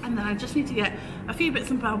then I just need to get a few bits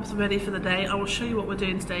and bobs ready for the day. I will show you what we're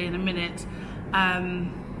doing today in a minute,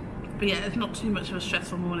 but yeah, it's not too much of a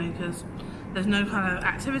stressful morning because there's no kind of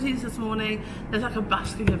activities this morning. There's like a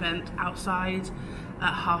busking event outside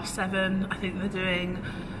at 7:30. I think they're doing,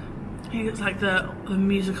 I think it's like the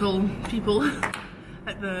musical people,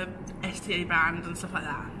 like the STA band and stuff like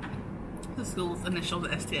that. The school's initials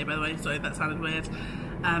are STA, by the way, sorry, that sounded weird.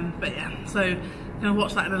 But yeah, so I'm gonna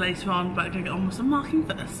watch that later on, but I'm gonna get on with some marking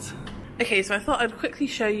first. Okay, so I thought I'd quickly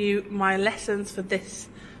show you my lessons for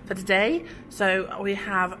today. So we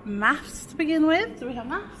have maths to begin with. Do we have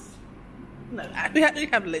maths? No, we actually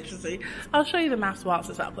have literacy. I'll show you the maths whilst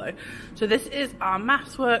it's up though. So this is our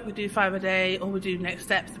maths work. We do 5 a day, or we do next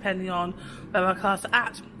steps depending on where our class are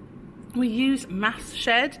at. We use Maths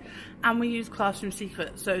Shed and we use Classroom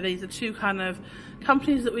Secret. So these are 2 kind of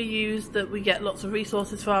companies that we use that we get lots of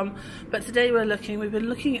resources from. But today we've been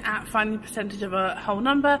looking at finding a percentage of a whole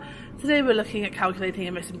number. Today we're looking at calculating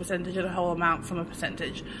a missing percentage and a whole amount from a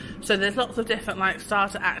percentage. So there's lots of different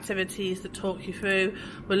starter activities that talk you through.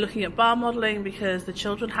 We're looking at bar modelling because the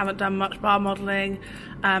children haven't done much bar modelling.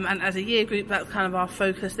 And as a year group, that's kind of our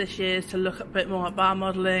focus this year, is to look a bit more at bar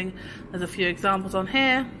modelling. There's a few examples on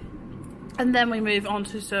here. And then we move on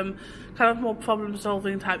to some kind of more problem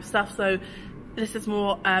solving type stuff. So this is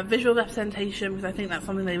more visual representation, because I think that's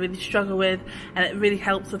something they really struggle with, and it really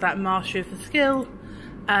helps with that mastery of the skill.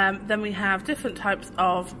 Then we have different types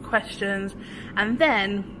of questions, and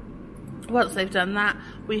then once they've done that,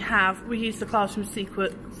 we use the Classroom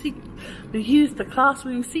Secret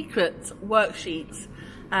worksheets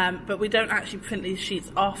but we don't actually print these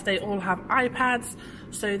sheets off. They all have iPads,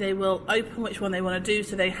 so they will open which one they want to do.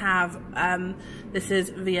 So they have, this is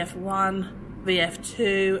VF1,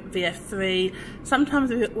 VF2, VF3.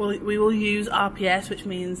 Sometimes we will use RPS, which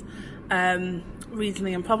means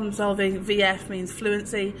reasoning and problem solving. VF means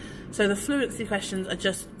fluency. So the fluency questions are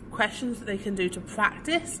just questions that they can do to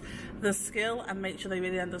practice the skill and make sure they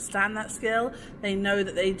really understand that skill. They know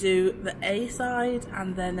that they do the A side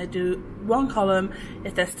and then they do one column.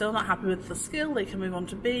 If they're still not happy with the skill, they can move on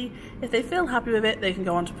to B. If they feel happy with it, they can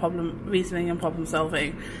go on to problem reasoning and problem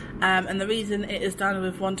solving. And the reason it is done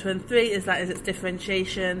with 1, 2 and 3 is that it's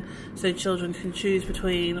differentiation, so children can choose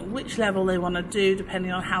between which level they want to do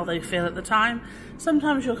depending on how they feel at the time.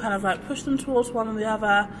 Sometimes you'll kind of like push them towards one or the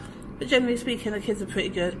other, but generally speaking the kids are pretty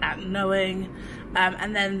good at knowing.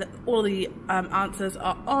 And then all the answers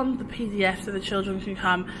are on the PDF, so the children can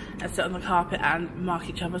come and sit on the carpet and mark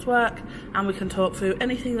each other's work, and we can talk through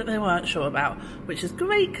anything that they weren't sure about, which is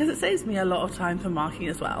great because it saves me a lot of time for marking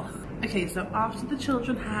as well. Okay, so after the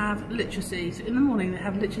children have literacy, so in the morning they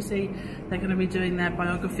have literacy, they're going to be doing their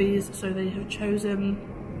biographies, so they have chosen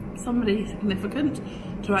somebody significant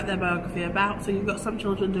to write their biography about. So you've got some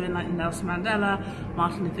children doing like Nelson Mandela,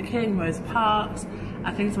 Martin Luther King, Rosa Parks,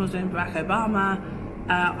 I think someone's doing Barack Obama.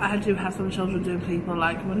 I do have some children doing people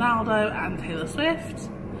like Ronaldo and Taylor Swift.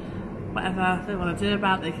 Whatever they want to do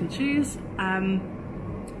about, they can choose.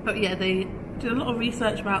 But yeah, they do a lot of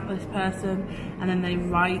research about this person and then they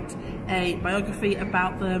write a biography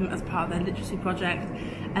about them as part of their literacy project.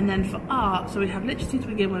 And then for art, so we have literacy to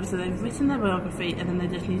begin with, so they've written their biography and then they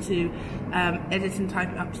just need to edit and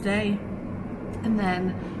type it up today. And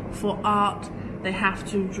then for art, they have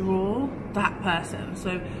to draw that person.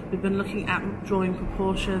 So we've been looking at drawing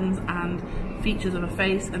proportions and features of a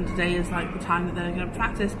face, and today is like the time that they're going to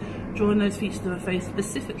practice drawing those features of a face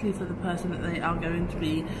specifically for the person that they are going to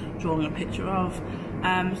be drawing a picture of.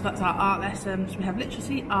 So that's our art lesson. So we have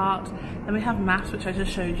literacy, art, then we have maths, which I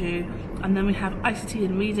just showed you, and then we have ICT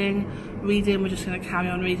and reading. Reading, we're just going to carry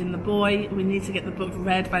on reading The Boy. We need to get the book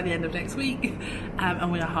read by the end of next week,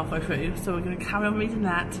 and we are halfway through, so we're going to carry on reading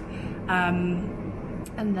that.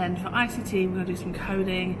 And then for ICT, we're going to do some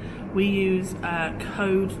coding. We use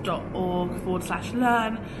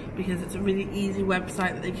code.org/learn because it's a really easy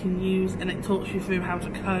website that they can use and it talks you through how to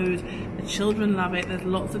code. The children love it. There's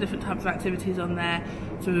lots of different types of activities on there,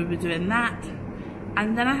 so we'll be doing that.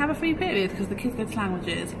 And then I have a free period because the kids go to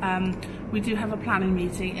languages. We do have a planning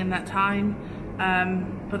meeting in that time,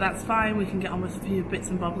 but that's fine. We can get on with a few bits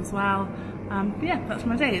and bobs as well. But yeah, that's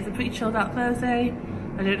my day. It's a pretty chilled out Thursday.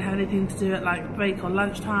 I don't have anything to do at like break or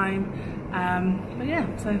lunchtime, but yeah,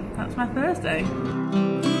 so that's my Thursday.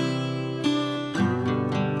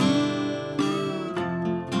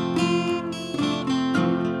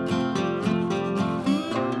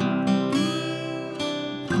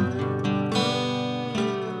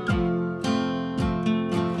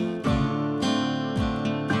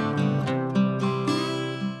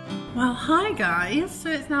 Well, hi guys,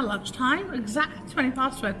 so it's now lunchtime, exactly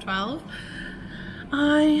 12:20.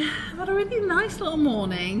 I had a really nice little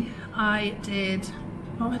morning. What have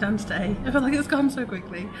I done today? I feel like it's gone so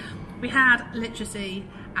quickly. We had literacy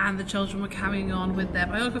and the children were carrying on with their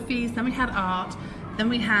biographies, then we had art, then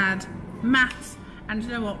we had maths, and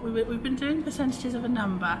you know what, we've been doing percentages of a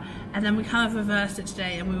number, and then we kind of reversed it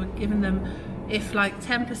today and we were giving them, if like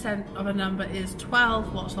 10% of a number is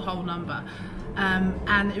 12, what's the whole number?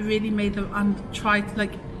 And it really made them try to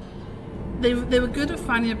like, they were good at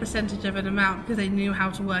finding a percentage of an amount because they knew how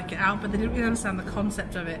to work it out, but they didn't really understand the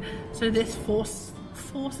concept of it. So this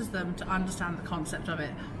forces them to understand the concept of it.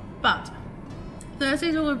 But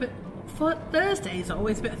Thursdays are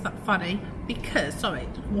always a bit funny because, sorry,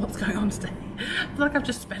 what's going on today? I feel like I've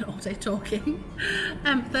just spent all day talking.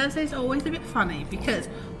 Thursdays are always a bit funny because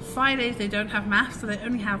Fridays they don't have maths, so they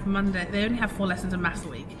only have 4 lessons of maths a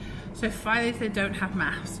week. So Fridays they don't have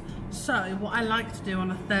maths. So what I like to do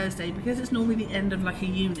on a Thursday, because it's normally the end of like a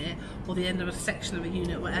unit or the end of a section of a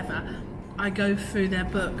unit, whatever, I go through their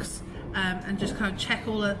books and just kind of check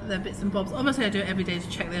all of their bits and bobs. Obviously I do it every day to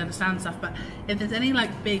check they understand stuff, but if there's any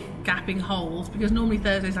like big gapping holes, because normally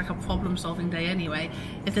Thursday's like a problem solving day anyway,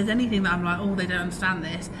 if there's anything that I'm like, oh, they don't understand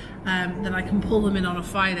this, then I can pull them in on a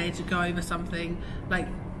Friday to go over something. Like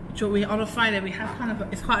on a Friday we have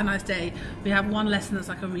it's quite a nice day. We have one lesson that's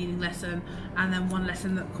like a reading lesson, and then one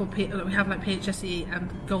lesson that we have like PHSE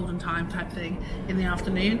and golden time type thing in the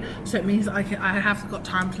afternoon. So it means I have got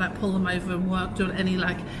time to like pull them over and work, do any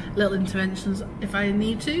like little interventions if I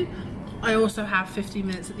need to. I also have 15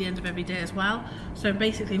 minutes at the end of every day as well. So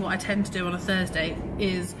basically what I tend to do on a Thursday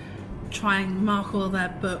is try and mark all their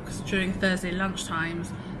books during Thursday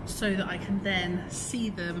lunchtimes so that I can then see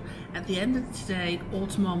them at the end of today or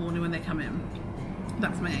tomorrow morning when they come in.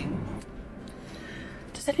 That's my aim.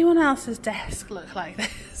 Does anyone else's desk look like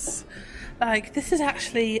this? Like, this is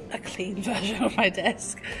actually a clean version of my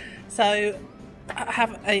desk. So I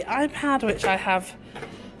have an iPad which I have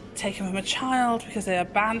taken from a child because they are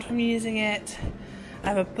banned from using it. I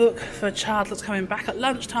have a book for a child that's coming back at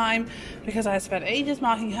lunchtime because I spent ages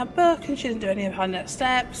marking her book and she didn't do any of her next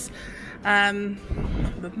steps.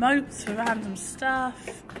 Remotes for random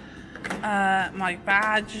stuff. My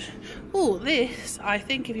badge. Oh, this, I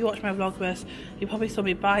think if you watch my Vlogmas, you probably saw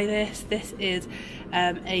me buy this. This is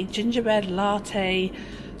a gingerbread latte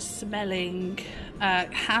smelling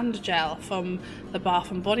hand gel from the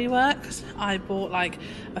Bath and Body Works. I bought like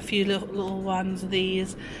a few little ones of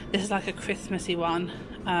these. This is like a Christmassy one,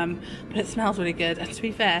 but it smells really good. And to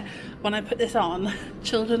be fair, when I put this on,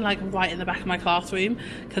 children like right in the back of my classroom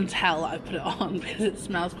can tell I put it on because it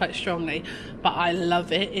smells quite strongly, but I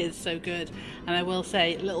love it. It's so good. And I will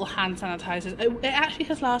say, little hand sanitizers, it actually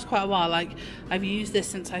has lasted quite a while. Like, I've used this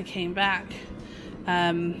since I came back,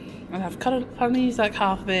 and I've kind of used like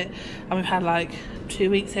half of it, and we've had like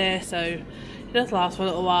 2 weeks here, so it does last for a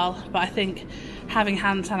little while. But I think having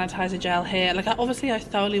hand sanitizer gel here, like obviously I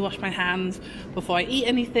thoroughly wash my hands before I eat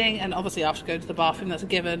anything, and obviously after going to the bathroom, that's a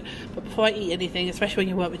given, but before I eat anything, especially when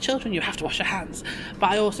you work with children, you have to wash your hands.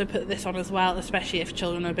 But I also put this on as well, especially if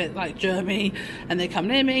children are a bit like germy and they come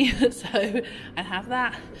near me. So I have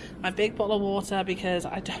that, my big bottle of water because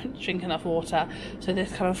I don't drink enough water, so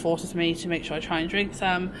this kind of forces me to make sure I try and drink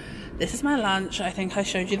some. This is my lunch. I think I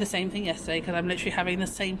showed you the same thing yesterday because I'm literally having the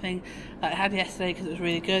same thing that I had yesterday because it was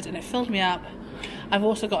really good and it filled me up. I've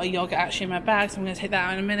also got a yogurt actually in my bag, so I'm going to take that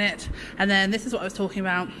out in a minute. And then this is what I was talking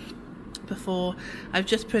about before. I've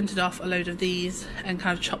just printed off a load of these and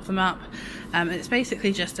kind of chopped them up. It's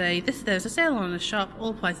basically just there's a sale on the shop,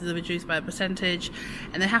 all prices are reduced by a percentage,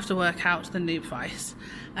 and they have to work out the new price.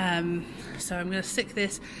 So I'm going to stick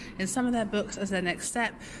this in some of their books as their next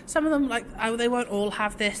step. Some of them, they won't all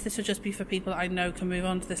have this. This will just be for people I know can move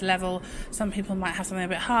on to this level. Some people might have something a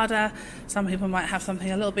bit harder. Some people might have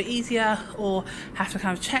something a little bit easier or have to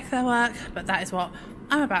kind of check their work, but that is what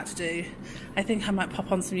I'm about to do. I think I might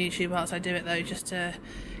pop on some YouTube whilst I do it though, just to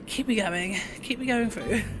keep me going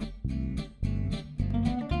through.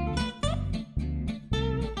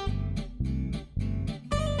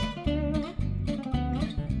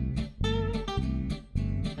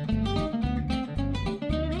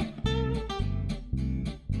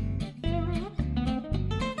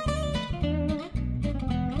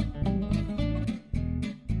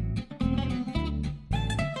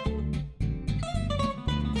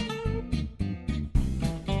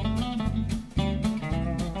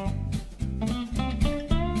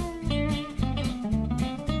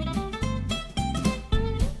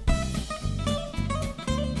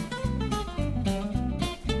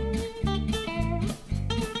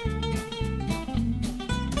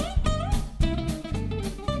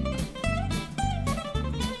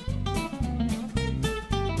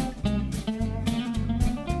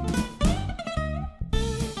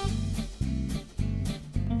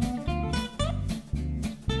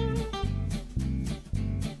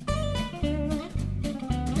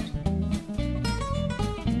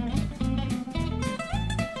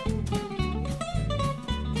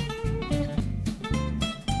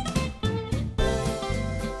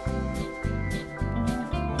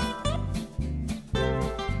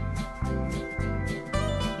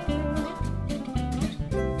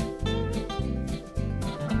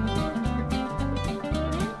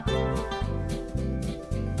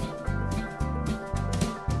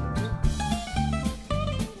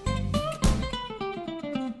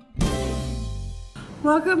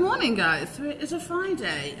 Well, good morning guys. So it is a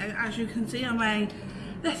Friday, and as you can see I'm wearing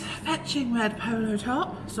this fetching red polo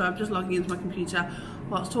top, so I'm just logging into my computer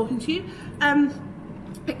whilst talking to you.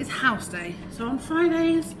 It is house day, so on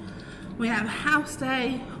Fridays we have house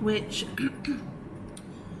day, which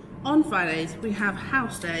on Fridays we have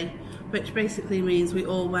house day, which basically means we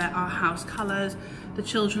all wear our house colours. The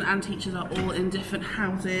children and teachers are all in different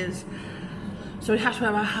houses, so we have to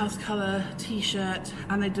wear our house colour t-shirt,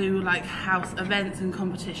 and they do like house events and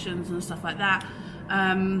competitions and stuff like that.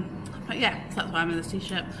 But yeah, so that's why I'm in this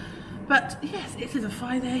t-shirt. But yes, it is a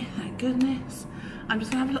Friday, thank goodness. I'm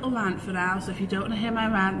just gonna have a little rant for now, so if you don't want to hear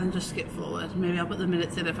my rant, then just skip forward. Maybe I'll put the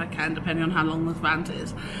minutes in if I can, depending on how long this rant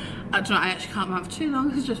is. I actually can't rant for too long,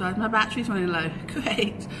 because just realised my battery's running low.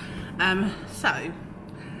 Great. So,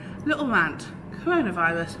 little rant.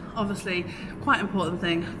 coronavirus. Obviously quite an important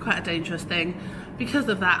thing, quite a dangerous thing. Because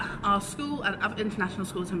of that, our school and other international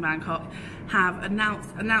schools in Bangkok have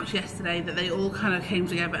announced yesterday that they all kind of came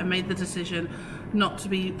together and made the decision not to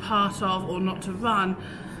be part of or not to run.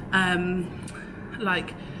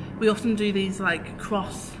 Like, we often do these like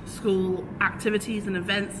cross school activities and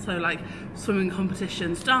events, so like swimming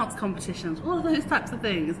competitions, dance competitions, all of those types of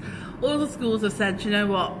things. All the schools have said, you know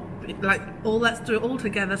what, like, let's do it all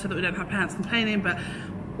together so that we don't have parents complaining, but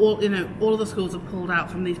all of the schools have pulled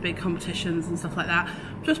out from these big competitions and stuff like that,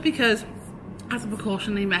 just because as a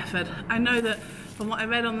precautionary method. I know that from what I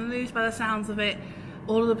read on the news, by the sounds of it,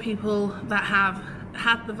 all of the people that have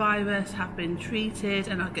had the virus have been treated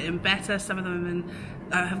and are getting better. Some of them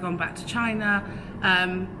have gone back to China,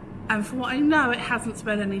 and from what I know, it hasn't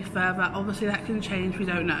spread any further. Obviously that can change, we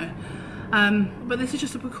don't know, but this is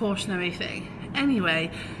just a precautionary thing. Anyway,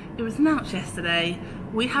 it was announced yesterday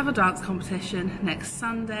we have a dance competition next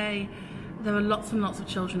Sunday. There are lots and lots of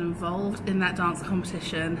children involved in that dance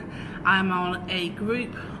competition. I'm on a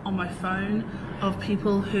group on my phone of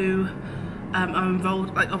people who are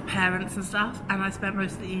involved, like of parents and stuff, and I spent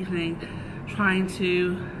most of the evening trying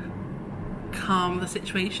to calm the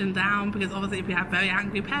situation down, because obviously we have very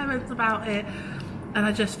angry parents about it, and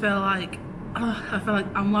I just feel like, I feel like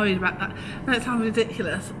I'm worried about that. No, it sounds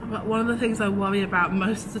ridiculous, but one of the things I worry about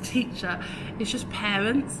most as a teacher is just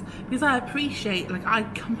parents, because I appreciate, like, I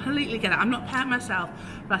completely get it. I'm not a parent myself,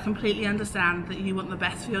 but I completely understand that you want the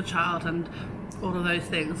best for your child and all of those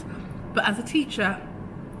things. But as a teacher,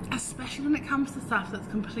 especially when it comes to stuff that's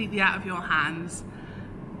completely out of your hands,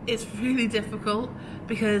 it's really difficult,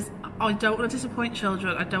 because I don't want to disappoint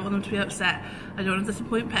children, I don't want them to be upset, I don't want to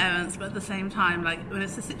disappoint parents, but at the same time, like, when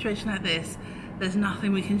it's a situation like this, there's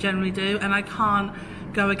nothing we can generally do, and I can't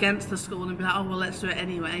go against the school and be like, oh well, let's do it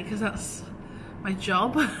anyway, because that's my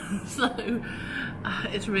job. So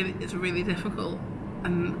it's really difficult,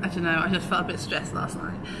 and I don't know, I just felt a bit stressed last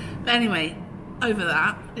night. But anyway, over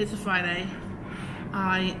that, it's a Friday.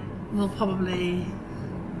 I will probably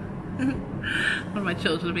one of my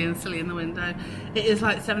children are being silly in the window. It is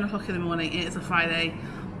like 7 o'clock in the morning. It is a Friday.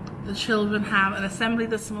 The children have an assembly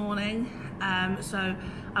this morning, so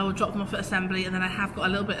I will drop them off at assembly, and then I have got a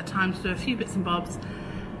little bit of time to do a few bits and bobs,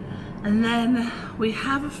 and then we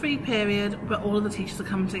have a free period, but all of the teachers are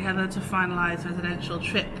coming together to finalise residential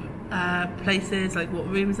trip places, like what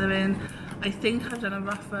rooms they're in. I think I've done a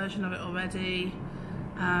rough version of it already,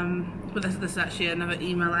 but this is actually another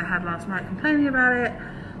email I had last night complaining about it.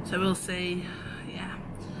 So we'll see, yeah.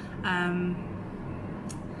 And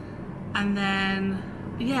then,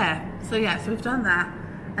 so we've done that.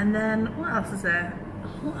 And then, what else is there?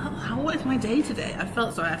 What is my day today? I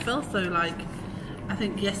felt so like, I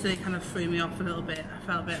think yesterday kind of threw me off a little bit. I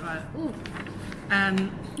felt a bit like, ooh.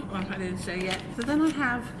 What am I doing today yet? So then I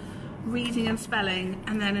have reading and spelling,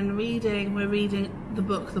 and then in reading, we're reading the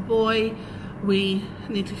book, The Boy. We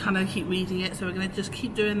need to kind of keep reading it, so we're going to just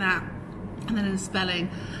keep doing that. And then in spelling,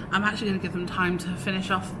 I'm actually going to give them time to finish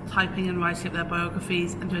off typing and writing up their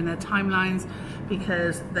biographies and doing their timelines,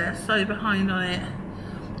 because they're so behind on it,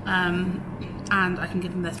 and I can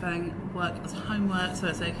give them their spelling work as homework, so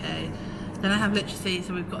it's okay. Then I have literacy,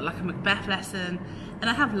 so we've got like a Macbeth lesson, and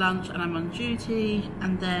I have lunch and I'm on duty,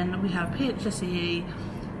 and then we have PHSE,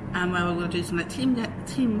 and where we're going to do some like team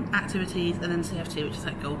activities, and then CFT, which is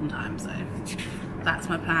like golden time. So that's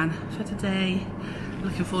my plan for today.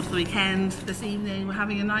 Looking forward to the weekend. This evening we're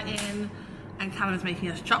having a night in, and Callum is making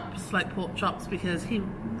us chops, like pork chops, because he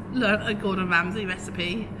learned a Gordon Ramsay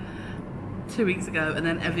recipe 2 weeks ago, and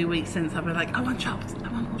then every week since I've been like, I want chops,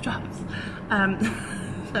 I want more chops.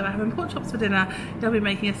 So we're having pork chops for dinner. They'll be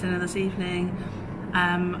making us dinner this evening.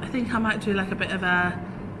 I think I might do like a bit of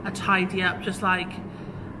a tidy up, just like,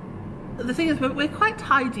 the thing is, we're quite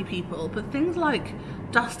tidy people, but things like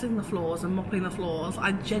dusting the floors and mopping the floors,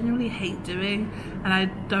 I genuinely hate doing, and I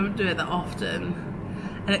don't do it that often,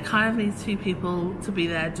 and it kind of needs 2 people to be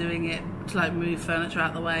there doing it, to like move furniture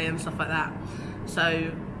out the way and stuff like that.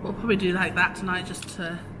 So we'll probably do like that tonight, just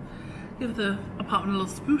to give the apartment a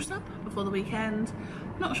little spruce up before the weekend.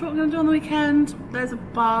 Not sure what we're going to do on the weekend. There's a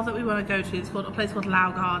bar that we want to go to. It's called a place called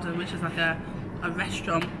Lao Garden, which is like a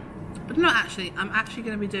restaurant. But not actually. I'm actually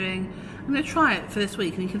going to be doing, I'm going to try it for this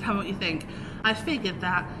week, and you can tell me what you think. I figured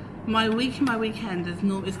that my week and my weekend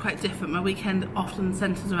is quite different. My weekend often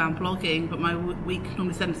centres around blogging, but my week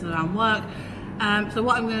normally centres around work. So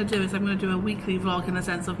what I'm going to do is I'm going to do a weekly vlog in the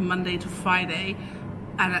sense of Monday to Friday,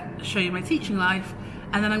 and show you my teaching life.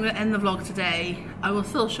 And then I'm going to end the vlog today. I will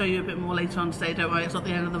still show you a bit more later on today, don't worry, it's not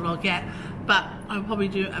the end of the vlog yet, but I'll probably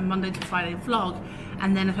do a Monday to Friday vlog,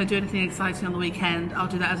 and then if I do anything exciting on the weekend, I'll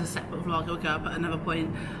do that as a separate vlog. It'll go up at another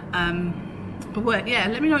point. But yeah,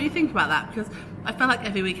 let me know what you think about that, because I feel like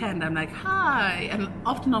every weekend I'm like, hi, and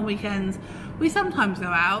often on weekends we sometimes go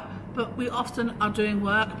out, but we often are doing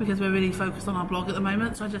work because we're really focused on our blog at the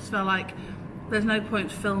moment. So I just feel like there's no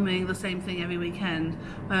point filming the same thing every weekend,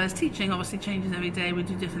 whereas teaching obviously changes every day. We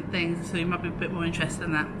do different things, so you might be a bit more interested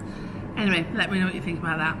in that. Anyway, let me know what you think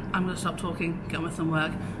about that. I'm going to stop talking, get on with some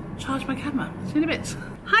work, charge my camera. See you in a bit.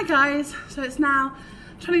 Hi guys, so it's now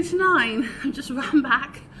 20 to 9. I've just ran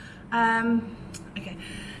back. Okay,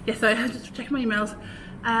 yeah, so I just checking my emails.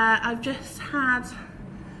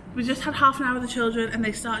 We just had half an hour with the children and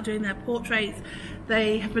they started doing their portraits.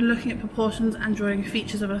 They have been looking at proportions and drawing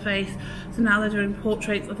features of a face. So now they're doing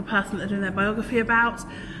portraits of the person that they're doing their biography about.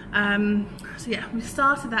 So yeah, we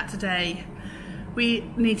started that today. We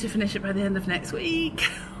need to finish it by the end of next week.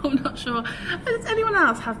 I'm not sure. Does anyone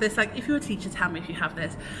else have this? Like, if you're a teacher, tell me if you have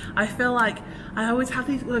this. I feel like I always have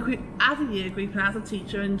these, like, as a year group and as a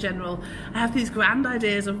teacher in general, I have these grand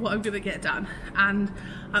ideas of what I'm going to get done, and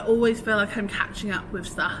I always feel like I'm catching up with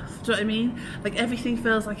stuff. Do you know what I mean? Like, everything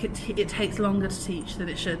feels like it takes longer to teach than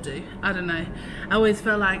it should do. I don't know. I always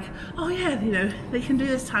feel like, oh yeah, you know, they can do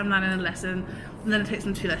this timeline in a lesson, and then it takes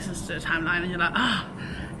them 2 lessons to do a timeline, and you're like, ah.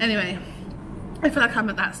 Anyway, I feel like I'm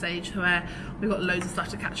at that stage where we've got loads of stuff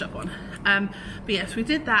to catch up on. But yes, we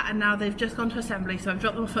did that, and now they've just gone to assembly, so I've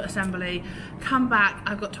dropped them off at assembly, come back.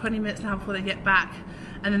 I've got 20 minutes now before they get back,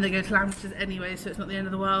 and then they go to languages anyway, so it's not the end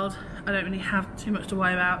of the world. I don't really have too much to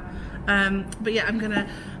worry about. But yeah, I'm gonna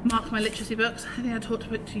mark my literacy books. I think I talked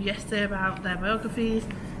to you yesterday about their biographies.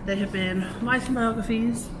 They have been writing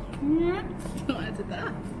biographies. Yeah, I did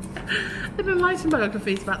that. They've been writing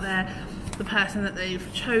biographies about the person that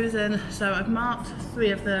they've chosen. So I've marked 3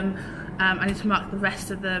 of them. I need to mark the rest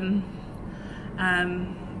of them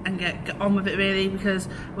and get on with it really, because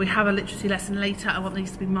we have a literacy lesson later. I want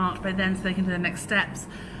these to be marked by then so they can do the next steps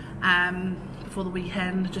before the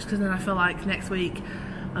weekend, just because then I feel like next week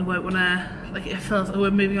I won't want to, like, it feels like we're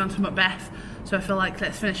moving on to Macbeth, so I feel like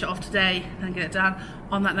let's finish it off today and get it done.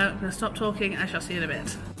 On that note, I'm going to stop talking and I shall see you in a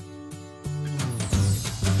bit.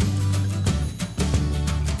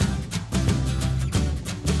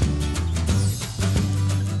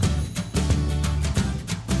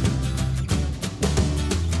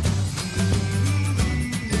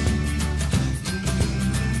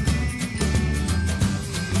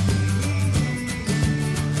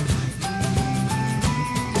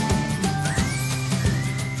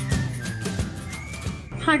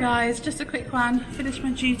 Hi guys, just a quick one. Finished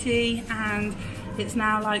my duty and it's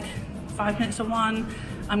now like 5 minutes to 1.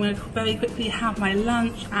 I'm going to very quickly have my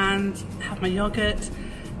lunch and have my yogurt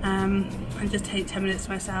and just take 10 minutes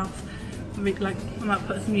to myself. Like, I might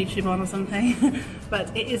put some YouTube on or something.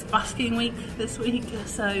 But it is busking week this week,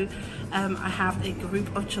 so I have a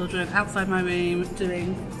group of children outside my room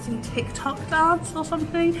doing some TikTok dance or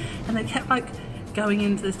something, and they kept like going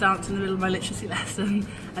into this dance in the middle of my literacy lesson,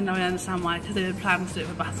 and now I understand why, because they were planning to do it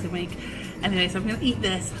for basket week. Anyway, so I'm going to eat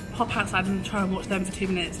this, pop outside and try and watch them for 2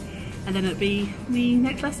 minutes, and then it'll be the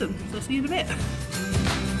next lesson. So I'll see you in a bit.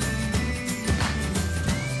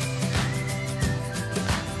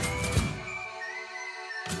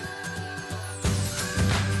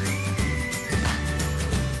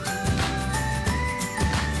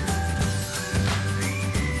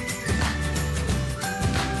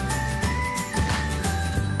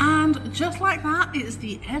 Just like that, it's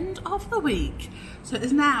the end of the week. So it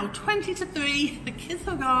is now 20 to 3, the kids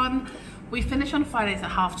are gone. We finish on Fridays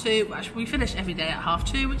at 2:30. Actually, we finish every day at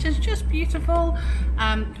 2:30, which is just beautiful.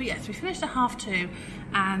 But yes, we finished at 2:30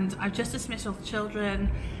 and I've just dismissed all the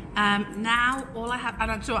children. Now all I have,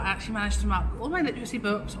 and I actually managed to mark all my literacy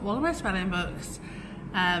books, all of my spelling books.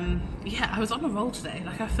 Yeah, I was on a roll today.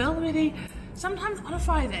 Like, I feel really, sometimes on a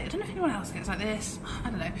Friday, I don't know if anyone else gets like this,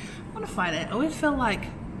 I don't know, on a Friday I always feel like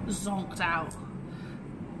zonked out.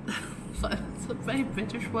 It's a very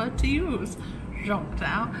British word to use, zonked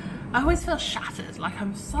out. I always feel shattered, like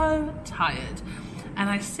I'm so tired, and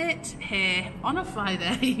I sit here on a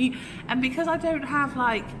Friday and because I don't have,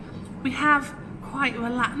 like, we have quite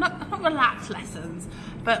not relaxed lessons,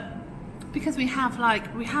 but because we have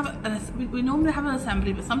like, we normally have an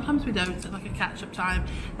assembly, but sometimes we don't, so like a catch-up time.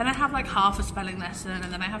 Then I have like half a spelling lesson,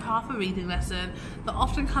 and then I have half a reading lesson that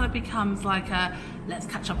often kind of becomes like a let's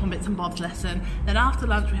catch up on bits and bobs lesson. Then after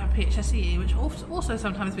lunch we have PHSE, which also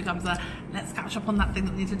sometimes becomes a let's catch up on that thing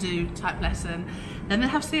that we need to do type lesson. Then they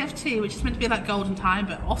have CFT, which is meant to be like golden time,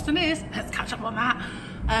 but often is let's catch up on that.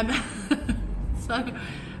 So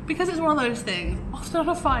because it's one of those things, often on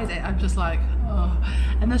a Friday I'm just like,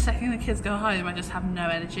 oh. And the second the kids go home, I just have no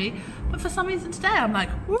energy. But for some reason today, I'm like,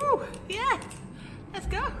 woo, yeah, let's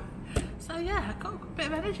go. So yeah, I've got a bit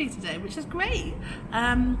of energy today, which is great.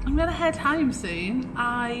 I'm gonna head home soon.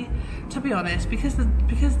 To be honest, because the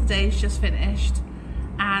day's just finished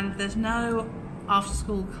and there's no after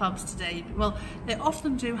school clubs today. Well, they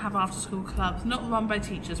often do have after school clubs, not run by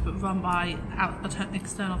teachers, but run by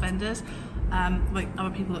external vendors, like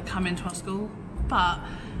other people that come into our school. But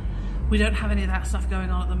we don't have any of that stuff going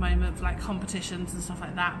on at the moment, for like competitions and stuff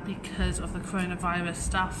like that, because of the coronavirus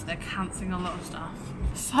stuff. They're cancelling a lot of stuff.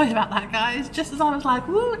 Sorry about that, guys. Just as I was like,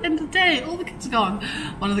 woo, end of the day, all the kids are gone,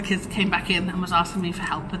 one of the kids came back in and was asking me for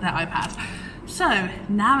help with their iPad. So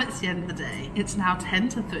now it's the end of the day. It's now 10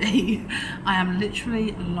 to 3. I am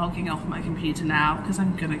literally logging off my computer now because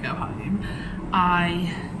I'm gonna go home.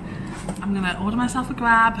 I'm gonna order myself a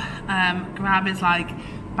Grab. Grab is like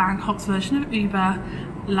Bangkok's version of Uber.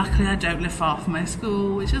 Luckily I don't live far from my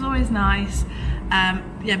school, which is always nice.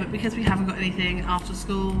 Yeah, but because we haven't got anything after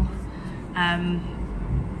school,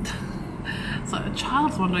 so a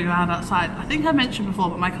child's wandering around outside. I think I mentioned before,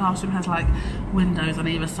 but my classroom has like windows on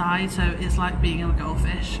either side, so it's like being in a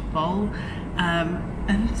goldfish bowl.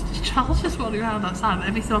 And the child's just wandering around outside.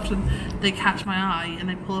 Every so often they catch my eye and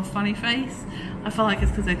they pull a funny face. I feel like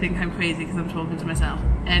it's because they think I'm crazy because I'm talking to myself.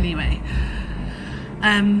 Anyway,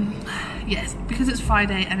 yes, because it's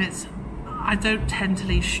Friday and I don't tend to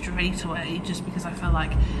leave straight away, just because I feel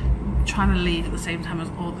like trying to leave at the same time as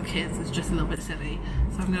all the kids is just a little bit silly.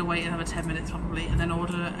 So I'm going to wait another 10 minutes probably and then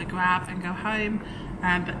order a Grab and go home.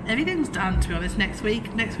 But everything's done, to be honest. Next week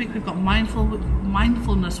we've got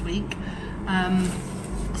mindfulness week.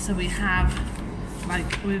 So we've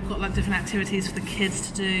got like different activities for the kids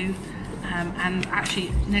to do. And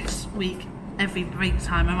actually next week, every break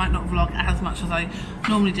time, I might not vlog as much as I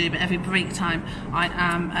normally do, but every break time I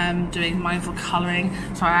am doing mindful colouring.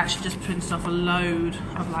 So I actually just printed off a load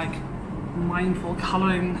of like mindful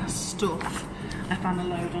colouring stuff. I found a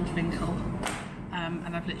load on Twinkle,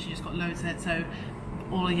 and I've literally just got loads of it. So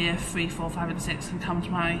all of year 3, 4, 5 and 6 can come to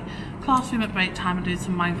my classroom at break time and do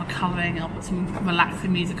some mindful colouring. I'll put some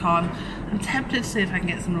relaxing music on. I'm tempted to see if I can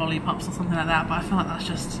get some lollipops or something like that, but I feel like that's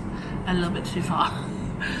just a little bit too far.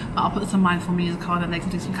 But I'll put some mindful music on and they can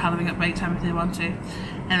do some colouring at break time if they want to.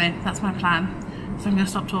 Anyway, that's my plan. So I'm going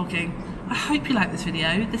to stop talking. I hope you like this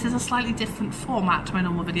video. This is a slightly different format to my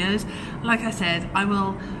normal videos. Like I said,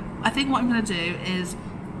 I think what I'm going to do is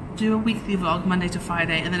do a weekly vlog Monday to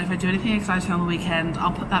Friday, and then if I do anything exciting on the weekend,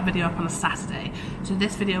 I'll put that video up on a Saturday. So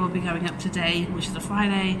this video will be going up today, which is a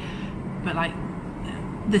Friday, but like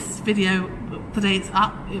this video, the day it's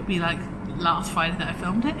up, it'll be like last Friday that I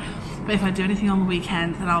filmed it. But if I do anything on the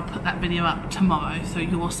weekend, then I'll put that video up tomorrow, so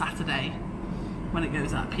your Saturday when it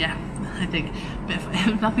goes up. Yeah, I think. But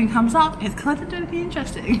if nothing comes up, it's because I didn't do anything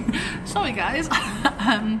interesting. Sorry guys.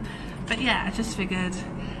 But yeah, I just figured,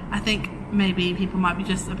 I think maybe people might be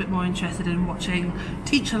just a bit more interested in watching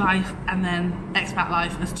teacher life and then expat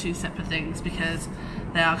life as two separate things, because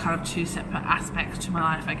they are kind of two separate aspects to my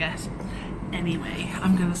life, I guess. Anyway,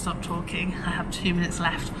 I'm going to stop talking. I have 2 minutes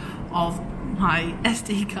left of my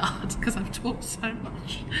SD card because I've talked so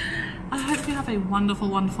much. I hope you have a wonderful,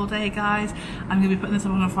 wonderful day, guys. I'm going to be putting this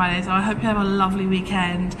up on a Friday, so I hope you have a lovely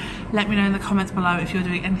weekend. Let me know in the comments below if you're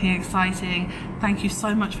doing anything exciting. Thank you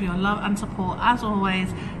so much for your love and support. As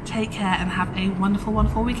always, take care and have a wonderful,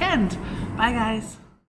 wonderful weekend. Bye, guys.